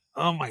God.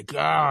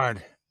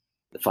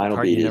 The final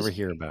part beat you is, never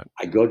hear about.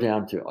 I go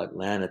down to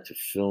Atlanta to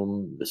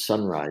film the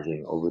sun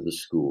rising over the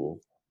school.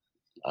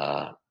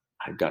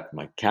 I got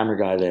my camera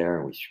guy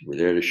there, and we're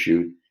there to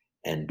shoot.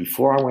 And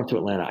before I went to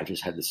Atlanta, I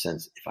just had the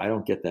sense, if I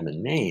don't get them a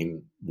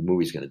name, the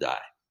movie's going to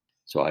die.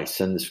 So I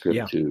send the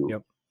script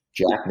to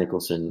Jack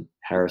Nicholson,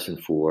 Harrison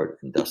Ford,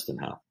 and Dustin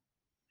Hoffman.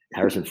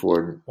 Harrison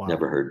Ford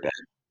never heard back.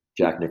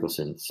 Jack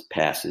Nicholson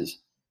passes.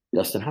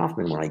 Dustin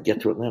Hoffman, when I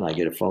get to Atlanta, I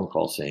get a phone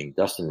call saying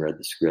Dustin read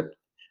the script.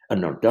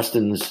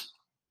 Dustin's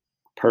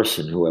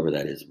person, whoever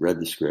that is, read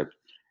the script,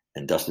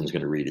 and Dustin's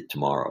going to read it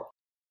tomorrow.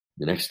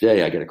 The next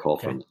day, I get a call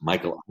from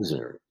Michael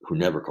Eisner, who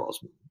never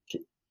calls me.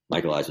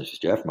 Michael Eisner says,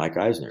 Jeff, Mike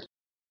Eisner.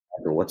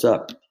 I go, what's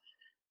up?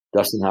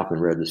 Dustin Hoffman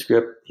read the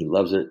script. He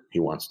loves it. He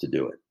wants to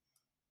do it.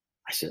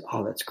 I said,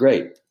 oh, that's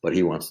great, but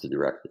he wants to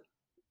direct it.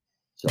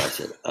 So I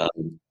said,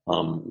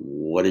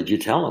 what did you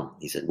tell him?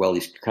 He said, well,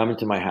 he's coming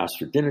to my house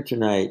for dinner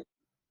tonight,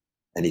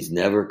 and he's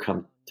never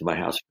come to my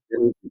house for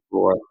dinner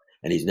before,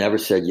 and he's never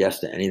said yes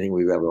to anything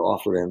we've ever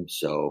offered him.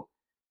 So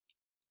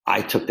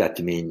I took that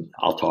to mean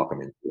I'll talk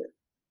him into it.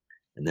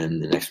 And then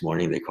the next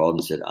morning they called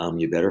and said,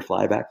 you better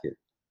fly back here.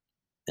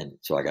 And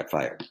so I got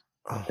fired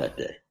that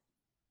day.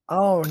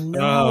 Oh,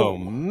 no.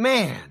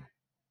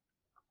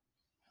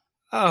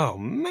 Oh,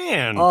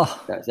 man.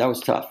 That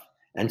was tough.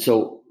 And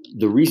so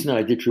the reason that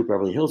I did Troop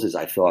Beverly Hills is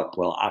I thought,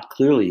 well,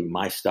 clearly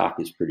my stock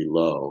is pretty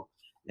low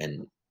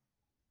and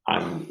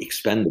I'm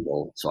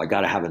expendable. So I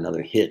got to have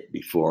another hit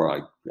before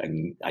I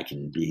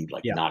can be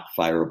not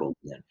fireable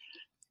again.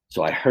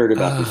 So I heard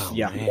about this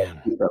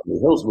Troop Beverly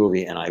Hills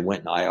movie, and I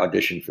went and I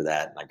auditioned for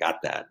that, and I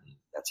got that. And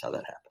that's how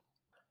that happened.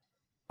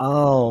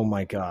 Oh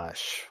my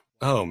gosh.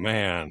 Oh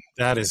man,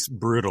 that is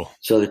brutal.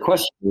 So the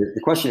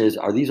question is,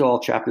 are these all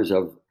chapters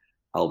of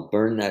I'll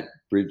burn that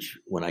bridge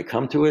when I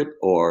come to it,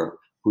 or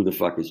who the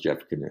fuck is Jeff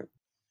Kanew?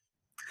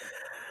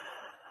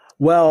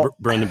 Well,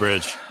 burn the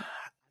bridge.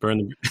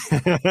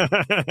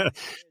 That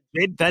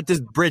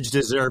bridge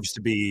deserves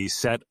to be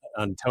set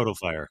on total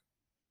fire.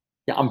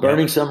 Yeah, I'm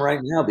burning some right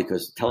now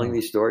because telling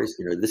these stories,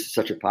 this is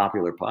such a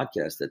popular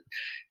podcast that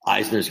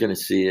Eisner's going to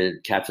see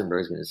it,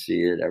 Katzenberg's going to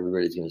see it,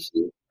 everybody's going to see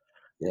it.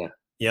 Yeah.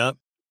 Yep.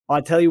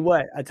 I'll tell you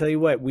what.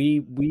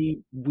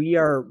 We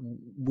are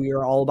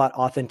all about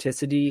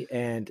authenticity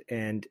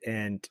and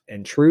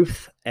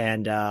truth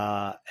and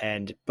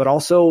but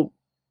also,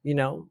 you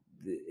know,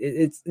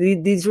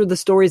 these are the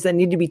stories that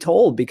need to be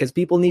told because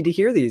people need to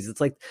hear these.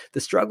 It's like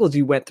the struggles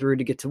you went through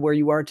to get to where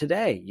you are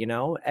today. You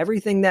know,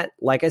 everything that,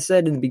 like I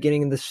said in the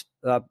beginning of this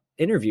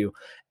interview,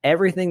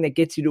 everything that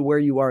gets you to where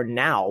you are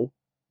now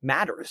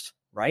matters.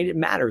 Right? It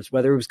matters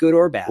whether it was good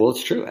or bad. Well,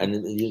 it's true.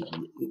 And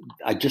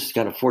I just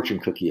got a fortune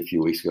cookie a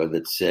few weeks ago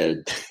that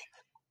said,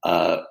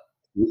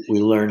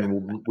 we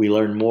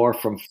learn more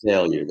from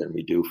failure than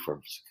we do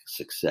from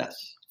success.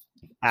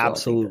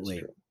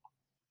 Absolutely. So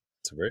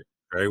it's a very,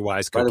 very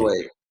wise cookie. By the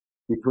way,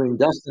 between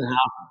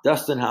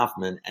Dustin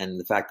Hoffman and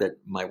the fact that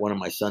one of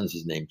my sons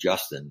is named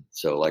Justin,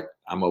 so like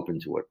I'm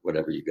open to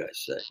whatever you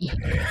guys say.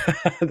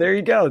 There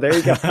you go.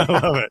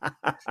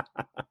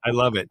 I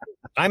love it.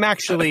 I'm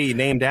actually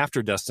named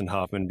after Dustin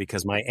Hoffman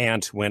because my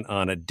aunt went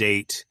on a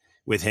date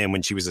with him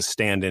when she was a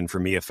stand-in for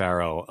Mia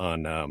Farrow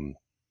on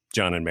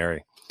John and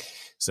Mary.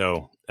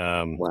 So,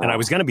 wow. And I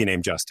was going to be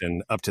named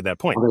Justin up to that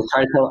point. I'm going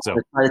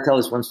to try to tell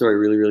this one story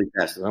really, really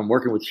fast. I'm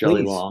working with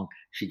Shelley Long.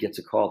 She gets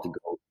a call to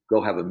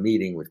go have a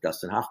meeting with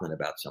Dustin Hoffman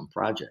about some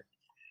project.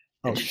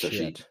 And so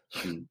she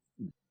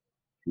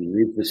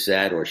leaves the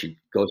set, or she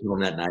goes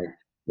home that night.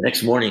 The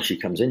next morning she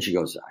comes in, she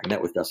goes, I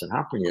met with Dustin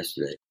Hoffman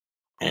yesterday.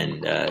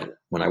 And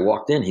when I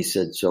walked in, he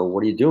said, so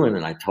what are you doing?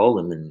 And I told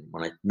him, and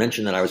when I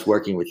mentioned that I was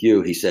working with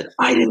you, he said,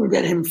 I didn't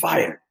get him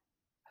fired.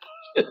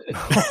 Oh,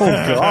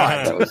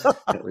 God.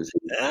 that was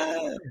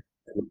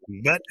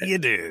But you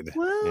did.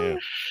 Well, yeah.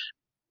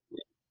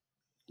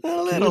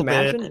 Can you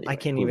imagine? Anyway, I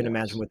can't even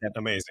imagine what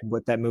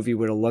that movie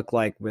would have looked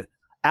like with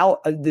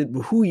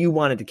who you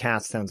wanted to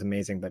cast. Sounds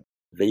amazing, but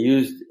they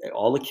used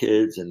all the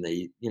kids, and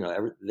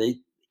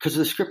because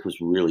the script was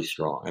really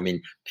strong. I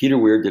mean, Peter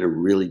Weir did a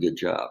really good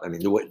job. I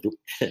mean,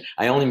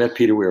 I only met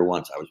Peter Weir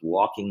once. I was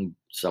walking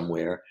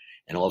somewhere,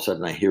 and all of a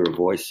sudden I hear a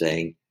voice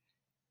saying,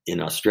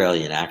 in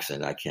Australian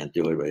accent, I can't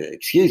do it, but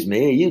excuse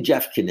me, are you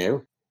Jeff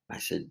Kanew? I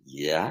said,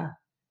 yeah.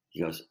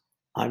 He goes,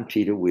 I'm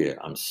Peter Weir.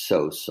 I'm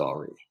so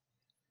sorry.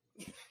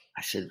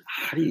 I said,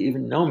 how do you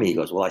even know me? He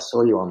goes, well, I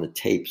saw you on the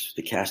tapes,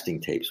 the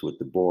casting tapes with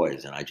the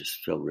boys, and I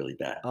just feel really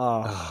bad.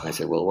 Oh. And I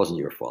said, well, it wasn't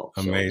your fault.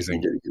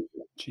 Amazing.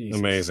 So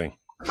amazing.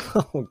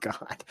 Oh,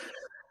 God.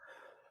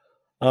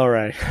 All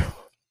right.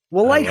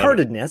 Well,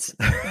 lightheartedness.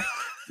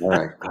 All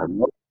right.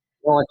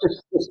 Well,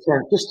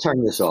 just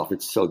turn this off.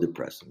 It's so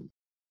depressing.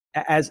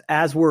 As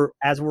we're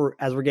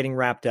getting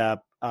wrapped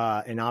up,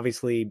 and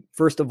obviously,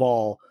 first of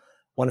all,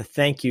 want to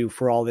thank you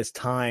for all this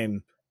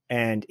time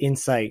and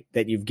insight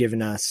that you've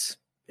given us,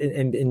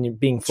 and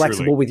being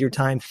flexible with your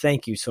time.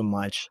 Thank you so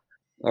much.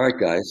 All right,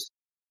 guys.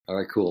 All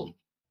right, cool.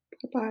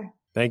 Bye.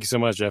 Thank you so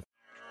much, Jeff.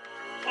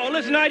 Oh,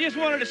 listen, I just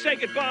wanted to say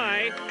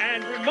goodbye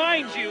and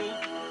remind you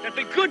that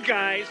the good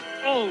guys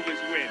always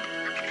win,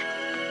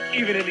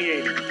 even in the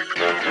 80s.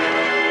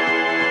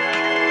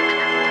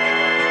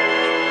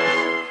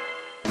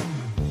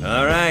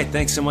 All right.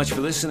 Thanks so much for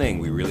listening.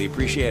 We really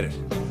appreciate it.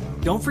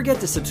 Don't forget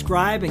to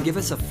subscribe and give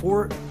us a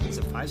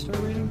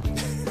 5-star rating?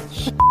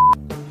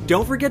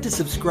 Don't forget to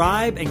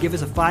subscribe and give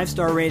us a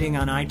 5-star rating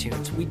on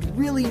iTunes.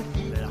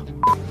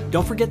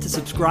 Don't forget to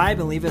subscribe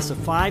and leave us a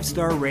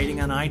 5-star rating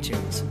on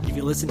iTunes. If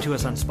you listen to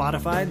us on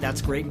Spotify,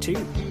 that's great too.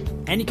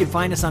 And you can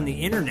find us on the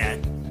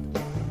internet.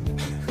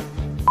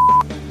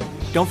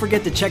 Don't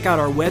forget to check out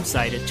our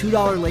website at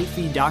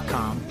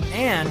 $2latefee.com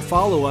and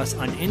follow us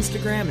on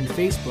Instagram and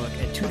Facebook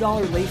at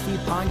 $2 Late Fee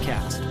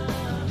Podcast.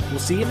 We'll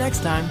see you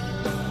next time.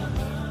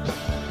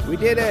 We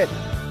did it.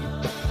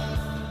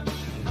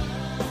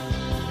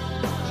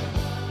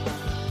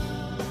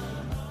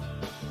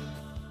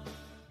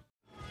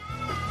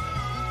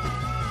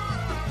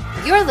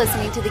 You're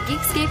listening to the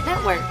Geekscape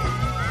Network.